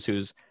practice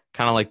who's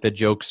kind of like the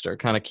jokester,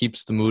 kind of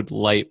keeps the mood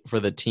light for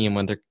the team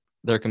when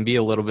there can be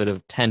a little bit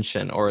of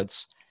tension or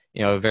it's,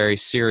 a very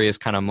serious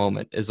kind of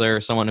moment? Is there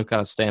someone who kind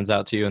of stands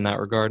out to you in that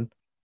regard?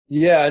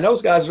 Yeah, and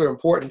those guys are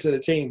important to the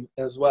team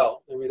as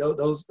well. I mean,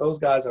 those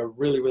guys are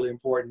really, really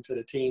important to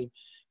the team.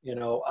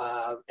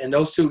 And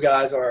those two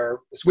guys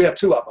we have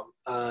two of them.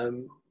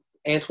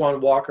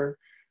 Antoine Walker,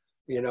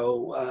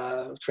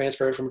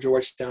 transferred from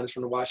Georgetown, is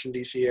from the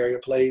Washington, D.C. area,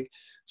 played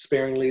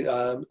sparingly,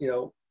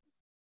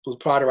 was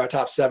part of our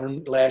top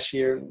 7 last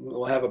year,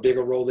 will have a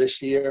bigger role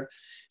this year.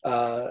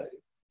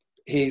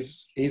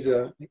 He's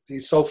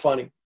so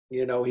funny.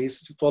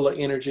 He's full of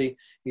energy.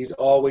 He's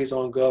always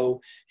on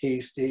go.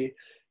 He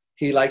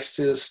likes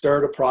to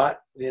stir the pot.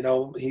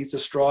 He's the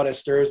straw that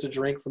stirs the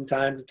drink from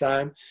time to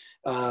time.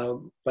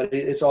 But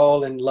it's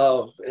all in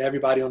love.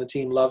 Everybody on the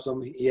team loves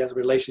him. He has a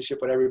relationship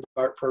with every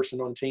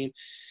person on the team.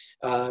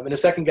 And the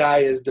second guy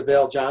is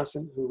DeVale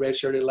Johnson, who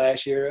redshirted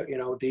last year.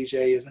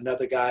 DJ is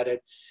another guy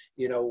that,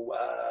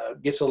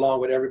 gets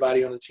along with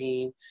everybody on the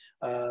team.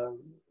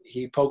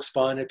 He pokes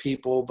fun at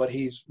people, but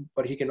he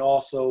can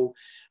also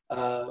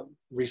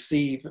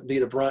be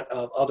the brunt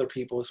of other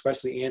people,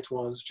 especially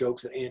Antoine's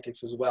jokes and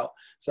antics as well.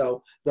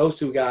 So those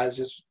two guys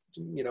just,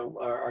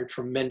 are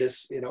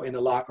tremendous, in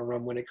the locker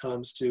room when it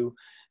comes to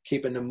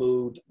keeping the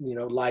mood,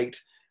 light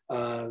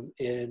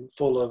and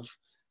full of,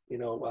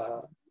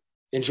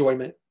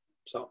 enjoyment.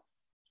 So.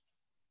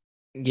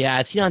 Yeah,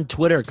 I've seen on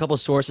Twitter a couple of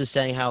sources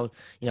saying how,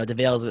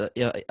 DeVale's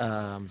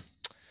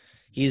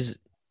he's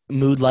a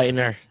mood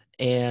lightener,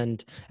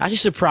 and actually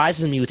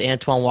surprises me with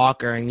Antoine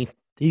Walker. I mean,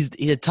 he's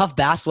a tough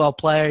basketball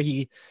player.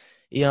 He,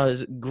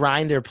 is a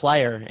grinder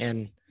player,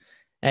 and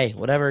hey,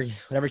 whatever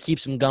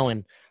keeps him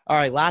going. All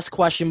right, last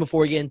question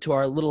before we get into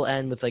our little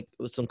end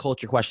with some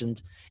culture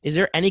questions. Is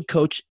there any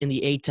coach in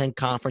the A-10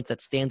 conference that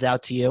stands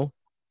out to you?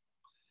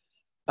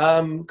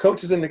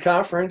 Coaches in the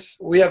conference,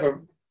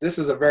 this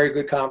is a very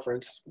good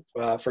conference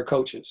for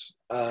coaches.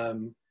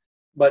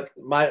 But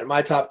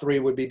my top 3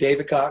 would be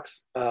David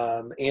Cox,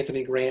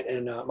 Anthony Grant,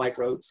 and Mike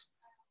Rhodes.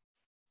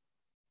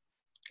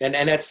 And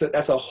that's a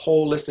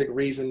holistic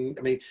reason.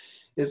 I mean,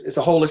 it's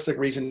a holistic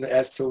reason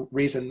as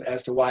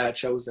to why I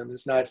chose them.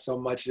 It's not so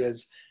much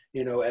as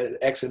as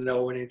X and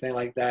O or anything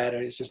like that.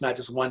 And it's just not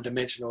just one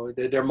dimensional.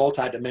 They're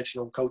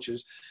multi-dimensional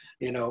coaches,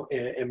 in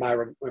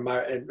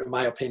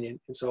my opinion.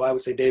 And so I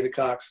would say David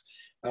Cox,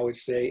 I would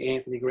say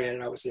Anthony Grant,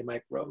 and I would say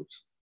Mike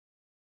Rhodes.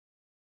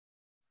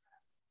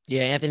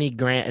 Yeah, Anthony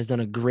Grant has done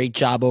a great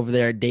job over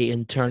there at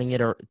Dayton, turning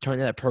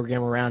that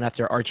program around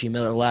after Archie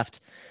Miller left.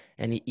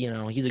 And,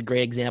 he's a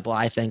great example,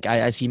 I think.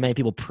 I see many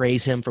people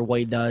praise him for what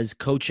he does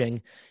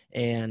coaching.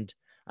 And,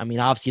 I mean,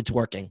 obviously it's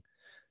working.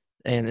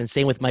 And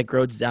same with Mike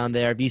Rhodes down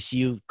there.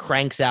 VCU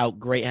cranks out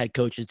great head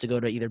coaches to go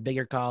to either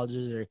bigger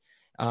colleges or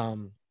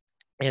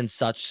and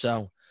such.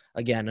 So,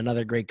 again,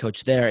 another great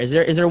coach there. Is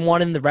there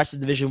one in the rest of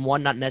Division I,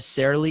 not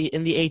necessarily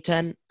in the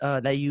A-10,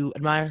 that you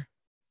admire?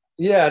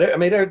 Yeah,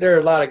 there are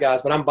a lot of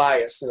guys, but I'm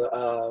biased.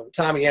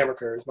 Tommy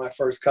Amaker is my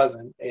first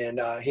cousin, and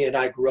he and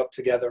I grew up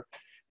together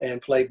and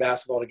played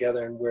basketball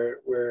together, and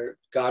we're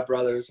god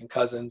brothers and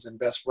cousins and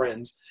best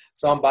friends.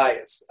 So I'm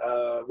biased.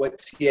 What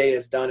TA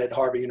has done at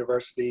Harvard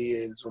University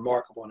is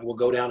remarkable, and it will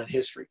go down in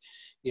history.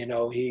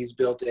 He's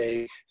built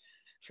a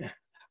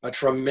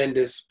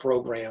tremendous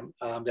program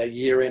that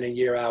year in and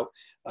year out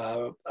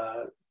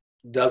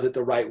does it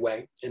the right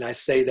way. And I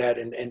say that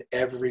in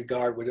every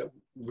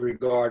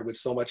regard with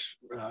so much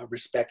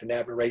respect and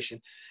admiration.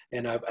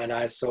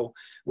 So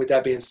with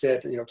that being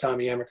said,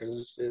 Tommy Amaker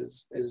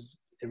is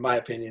in my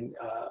opinion,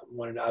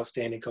 one of the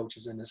outstanding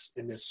coaches in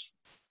this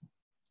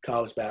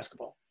college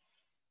basketball.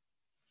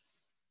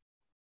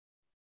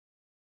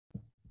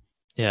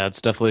 Yeah,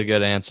 it's definitely a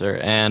good answer.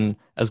 And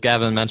as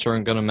Gavin mentioned,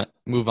 we're going to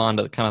move on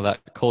to kind of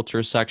that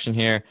culture section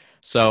here.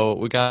 So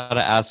we got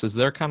to ask, is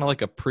there kind of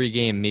like a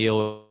pregame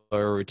meal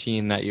or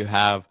routine that you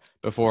have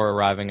before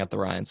arriving at the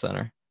Ryan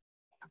Center?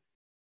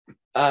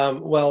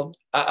 Well,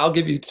 I'll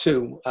give you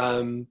two,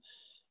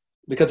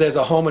 because there's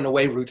a home and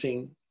away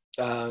routine.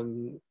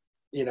 The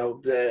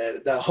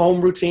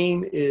home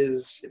routine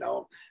is,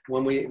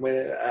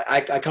 when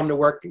I come to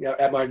work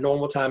at my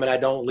normal time and I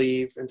don't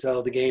leave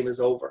until the game is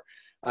over.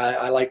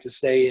 I like to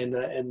stay in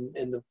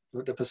the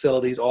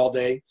facilities all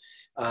day,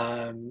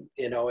 and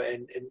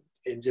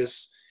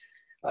just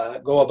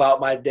go about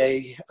my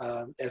day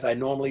as I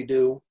normally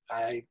do.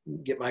 I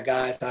get my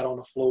guys out on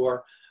the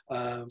floor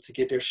to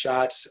get their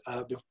shots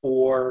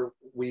before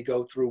we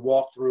go through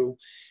walkthrough.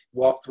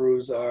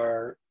 Walkthroughs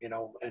are,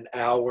 an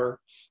hour,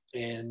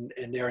 and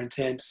they're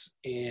intense.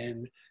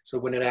 And so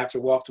when an after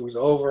walkthrough is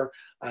over,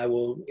 I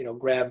will,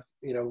 grab,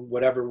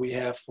 whatever we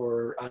have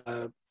for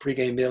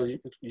pregame meal,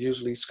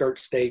 usually skirt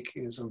steak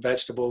and some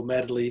vegetable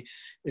medley,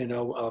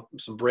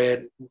 some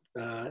bread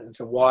and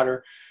some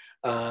water,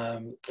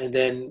 and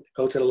then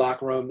go to the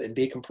locker room and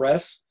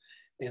decompress.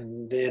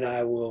 And then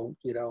I will,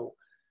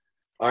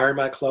 iron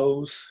my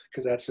clothes,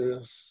 because that's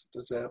a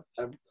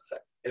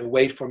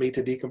way for me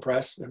to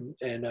decompress.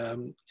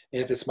 And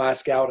if it's my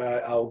scout,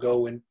 I'll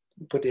go and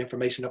put the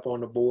information up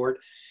on the board,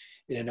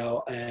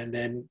 and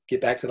then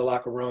get back to the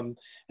locker room.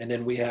 And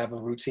then we have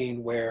a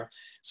routine where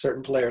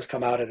certain players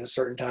come out at a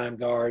certain time.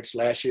 Guards,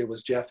 last year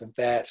was Jeff and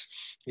Fats,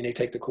 and they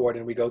take the court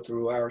and we go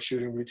through our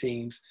shooting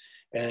routines.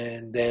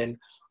 And then,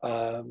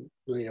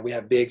 we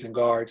have bigs and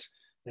guards,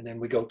 and then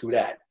we go through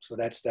that. So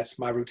that's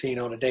my routine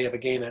on the day of a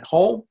game at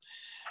home.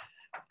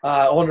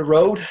 On the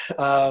road,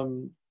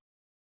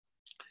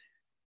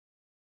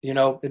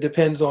 it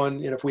depends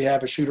on, if we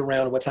have a shoot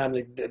around, what time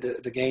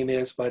the game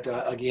is. But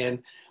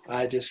again,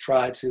 I just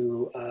try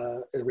to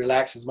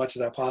relax as much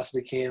as I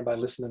possibly can by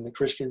listening to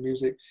Christian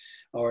music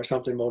or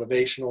something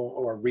motivational,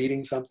 or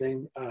reading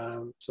something,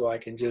 so I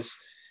can just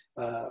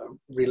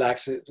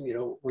relax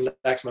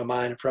my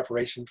mind in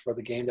preparation for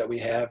the game that we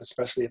have,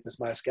 especially if it's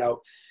my scout.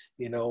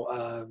 You're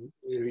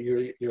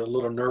a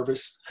little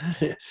nervous.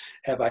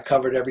 Have I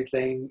covered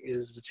everything?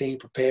 Is the team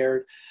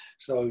prepared?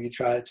 So you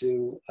try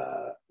to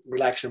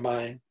relax your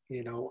mind,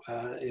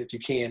 if you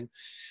can.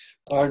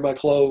 Iron my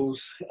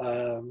clothes.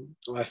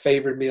 My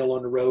favorite meal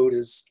on the road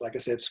is, like I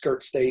said,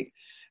 skirt steak,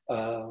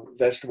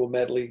 vegetable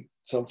medley,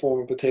 some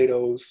form of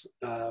potatoes,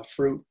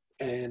 fruit,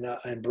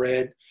 and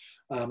bread.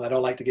 I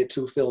don't like to get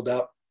too filled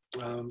up,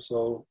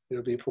 so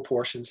it'll be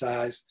proportion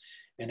size.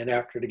 And then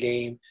after the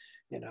game,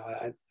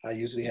 I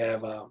usually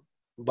have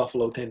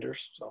buffalo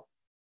tenders. So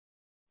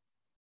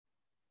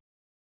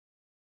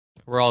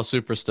we're all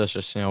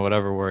superstitious,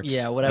 whatever works.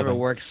 Yeah, whatever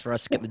works for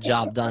us to get the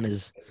job done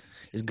is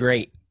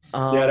great.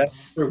 Yeah, that's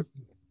true.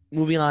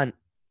 Moving on,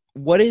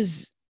 what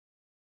is,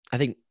 I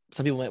think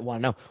some people might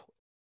want to know,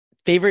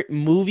 favorite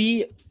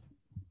movie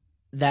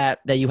that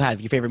you have?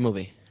 Your favorite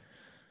movie?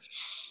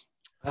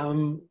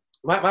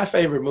 My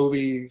favorite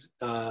movies,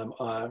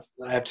 I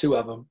have two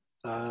of them,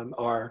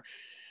 are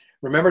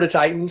Remember the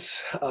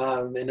Titans.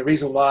 And the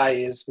reason why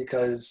is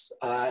because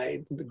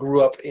I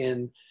grew up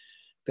in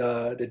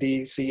the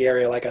D.C.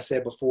 area, like I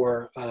said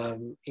before,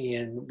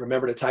 and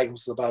Remember the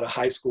Titans was about a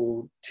high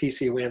school,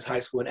 T.C. Williams High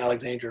School in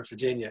Alexandria,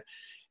 Virginia,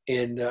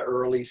 in the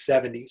early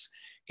 70s.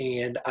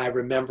 And I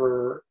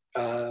remember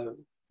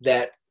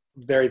that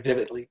very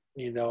vividly.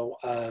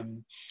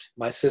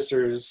 My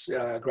sisters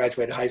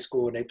graduated high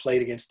school, and they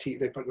played against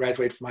they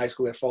graduated from high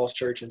school at Falls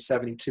Church in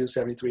 72,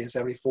 73, and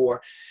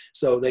 74.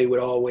 So they would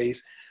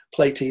always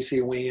play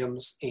TC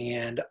Williams,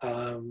 and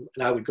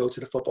I would go to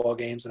the football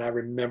games, and I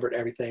remembered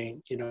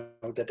everything,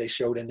 that they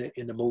showed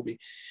in the movie.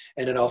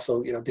 And then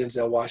also,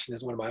 Denzel Washington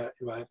is one of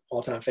my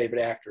all-time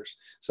favorite actors.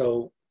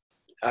 So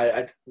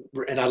I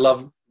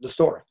love the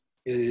story.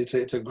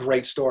 It's a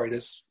great story.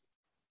 This,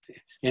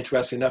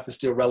 interesting enough, is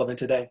still relevant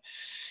today.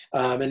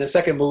 And the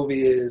second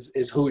movie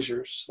is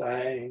Hoosiers.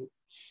 I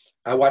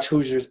watch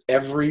Hoosiers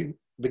every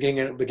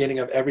beginning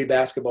of every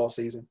basketball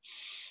season.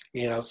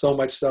 So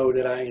much so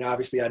that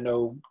obviously I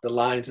know the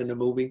lines in the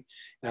movie.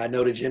 I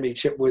know that Jimmy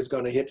Chitwood's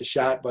going to hit the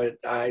shot, but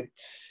I'm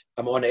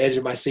on the edge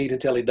of my seat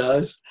until he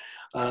does.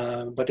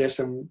 But there's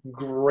some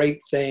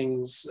great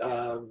things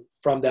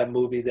from that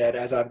movie that,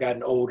 as I've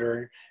gotten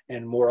older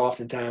and more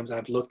oftentimes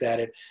I've looked at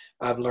it,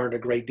 I've learned a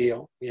great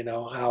deal.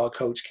 How a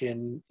coach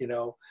can,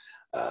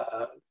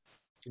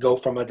 go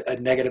from a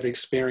negative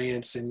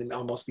experience and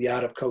almost be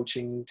out of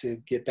coaching to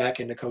get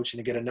back into coaching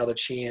to get another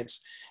chance,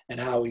 and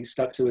how he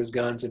stuck to his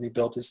guns and he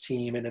built his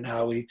team, and then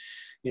how he,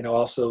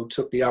 also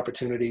took the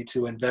opportunity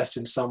to invest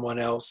in someone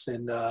else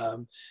and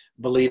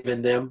believe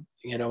in them,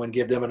 and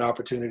give them an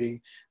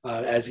opportunity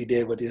as he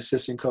did with the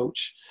assistant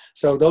coach.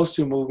 So those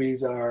two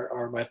movies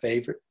are my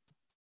favorite.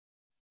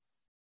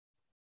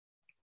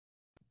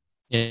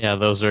 Yeah,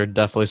 those are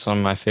definitely some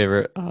of my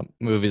favorite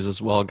movies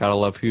as well. Gotta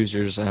love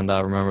Hoosiers and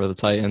Remember the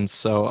Titans.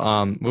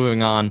 So,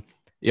 moving on,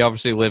 you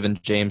obviously live in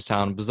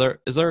Jamestown.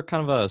 Is there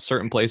kind of a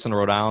certain place in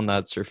Rhode Island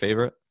that's your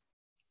favorite?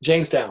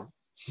 Jamestown.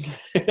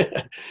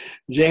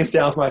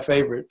 Jamestown's my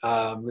favorite.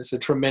 It's a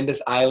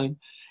tremendous island,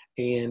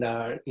 and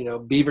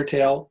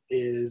Beavertail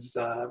is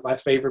my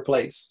favorite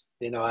place.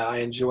 I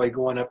enjoy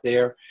going up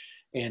there,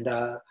 and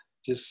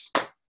just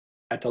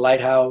at the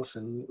lighthouse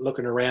and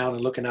looking around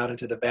and looking out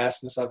into the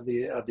vastness of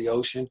the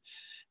ocean.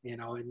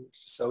 And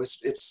so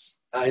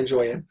it's I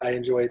enjoy it. I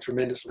enjoy it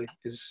tremendously.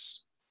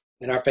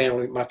 And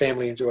my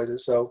family enjoys it.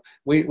 So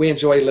we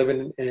enjoy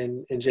living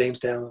in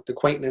Jamestown. The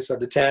quaintness of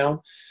the town,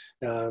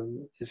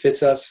 it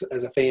fits us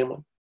as a family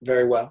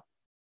very well.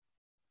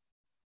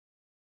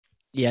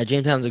 Yeah,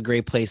 Jamestown's a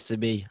great place to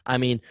be. I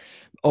mean,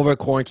 over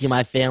quarantine,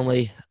 my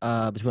family,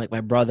 between like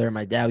my brother and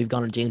my dad, we've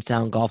gone to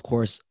Jamestown golf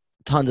course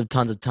tons of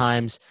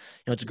times.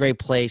 It's a great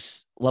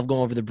place. Love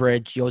going over the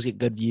bridge. You always get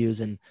good views.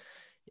 And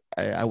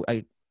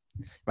if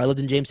I lived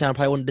in Jamestown, I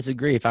probably wouldn't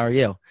disagree if I were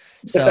you.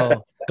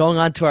 So going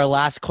on to our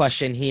last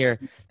question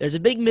here, there's a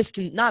big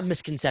not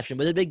misconception,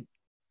 but a big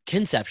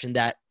conception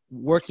that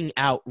working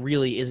out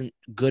really isn't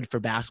good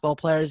for basketball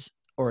players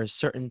or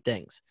certain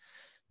things.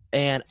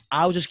 And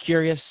I was just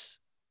curious,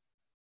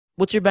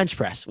 what's your bench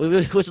press?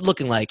 What's it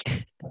looking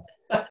like?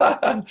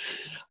 I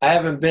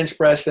haven't bench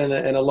pressed in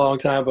a long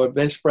time, but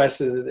bench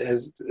press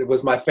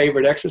was my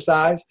favorite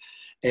exercise.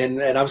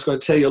 And I was going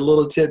to tell you a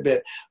little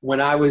tidbit. When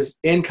I was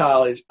in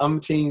college,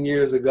 18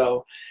 years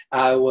ago,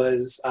 I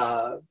was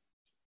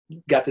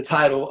got the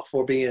title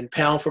for being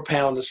pound for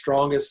pound the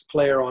strongest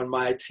player on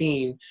my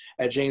team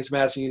at James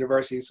Madison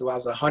University. So I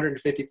was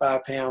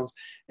 155 pounds,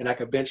 and I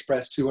could bench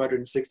press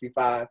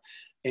 265.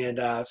 And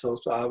so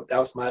that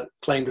was my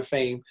claim to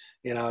fame.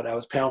 That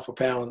was pound for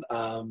pound,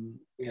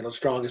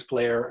 strongest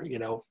player,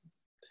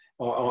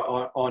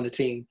 on the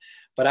team.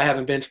 But I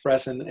haven't bench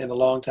pressed in a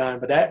long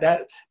time. But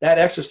that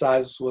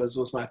exercise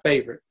was my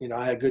favorite.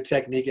 I had good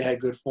technique, I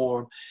had good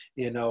form,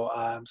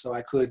 so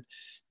I could,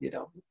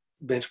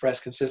 bench press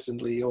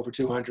consistently over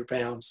 200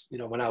 pounds,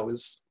 when I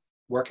was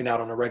working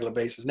out on a regular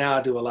basis. Now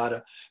I do a lot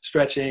of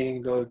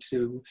stretching, go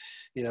to,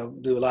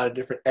 do a lot of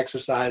different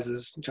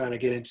exercises, trying to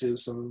get into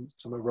some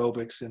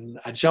aerobics, and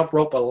I jump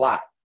rope a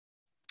lot.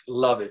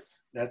 Love it.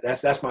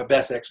 That's my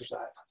best exercise.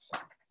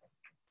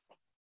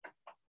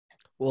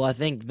 Well, I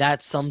think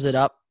that sums it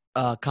up.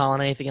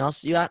 Colin, anything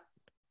else you got?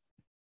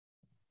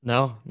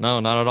 No,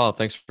 not at all.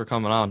 Thanks for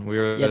coming on.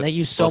 Thank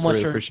you so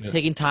much for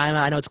taking time.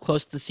 I know it's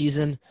close to the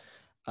season.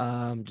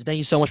 Just thank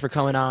you so much for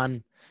coming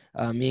on.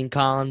 Me and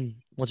Colin,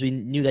 once we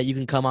knew that you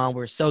can come on,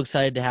 we're so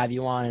excited to have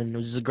you on, and it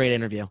was just a great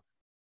interview.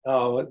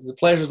 Oh, the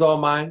pleasure's all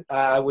mine.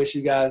 I wish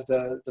you guys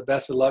the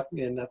best of luck,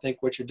 and I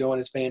think what you're doing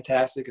is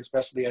fantastic,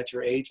 especially at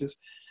your ages.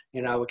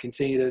 I would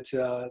continue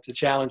to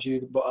challenge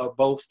you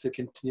both to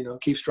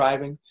keep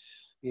striving,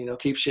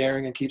 keep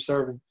sharing and keep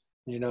serving.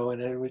 And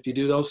then if you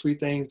do those three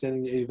things,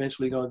 then you're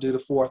eventually going to do the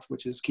fourth,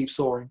 which is keep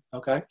soaring.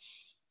 Okay.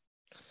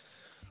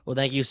 Well,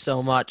 thank you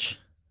so much.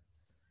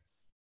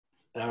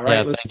 All right.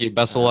 Yeah, thank you.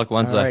 Best of luck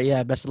Wednesday. All right,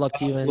 yeah, best of luck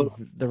to you in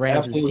the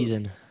Rams this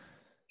season.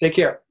 Take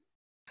care.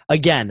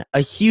 Again,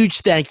 a huge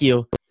thank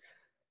you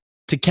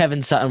to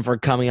Kevin Sutton for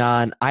coming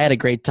on. I had a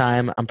great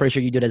time. I'm pretty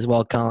sure you did as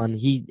well, Colin.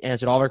 He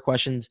answered all of our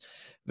questions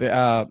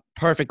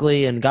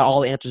perfectly and got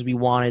all the answers we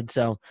wanted.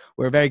 So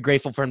we're very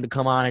grateful for him to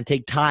come on and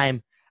take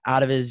time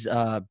out of his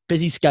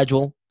busy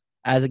schedule.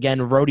 As again,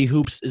 RHODY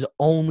Hoops is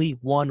only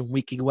 1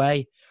 week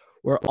away.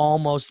 We're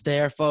almost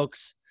there,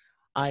 folks.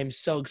 I'm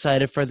so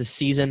excited for the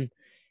season.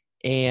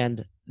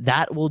 And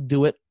that will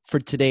do it for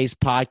today's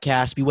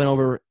podcast. We went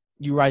over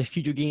URI's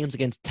future games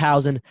against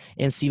Towson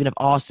and Stephan F.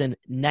 Austin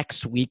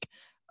next week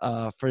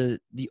for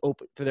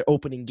their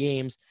opening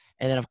games.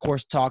 And then, of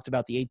course, talked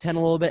about the A-10 a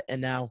little bit, and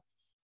now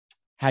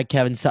had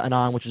Kevin Sutton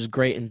on, which was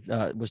great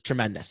and was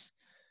tremendous.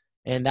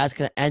 And that's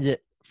going to end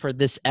it for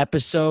this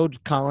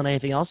episode. Colin,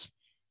 anything else?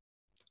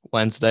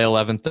 Wednesday,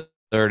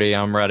 11:30.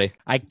 I'm ready.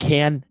 I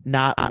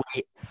cannot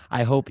wait.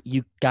 I hope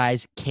you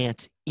guys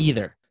can't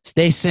either.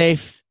 Stay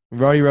safe.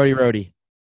 RHODY, RHODY, RHODY.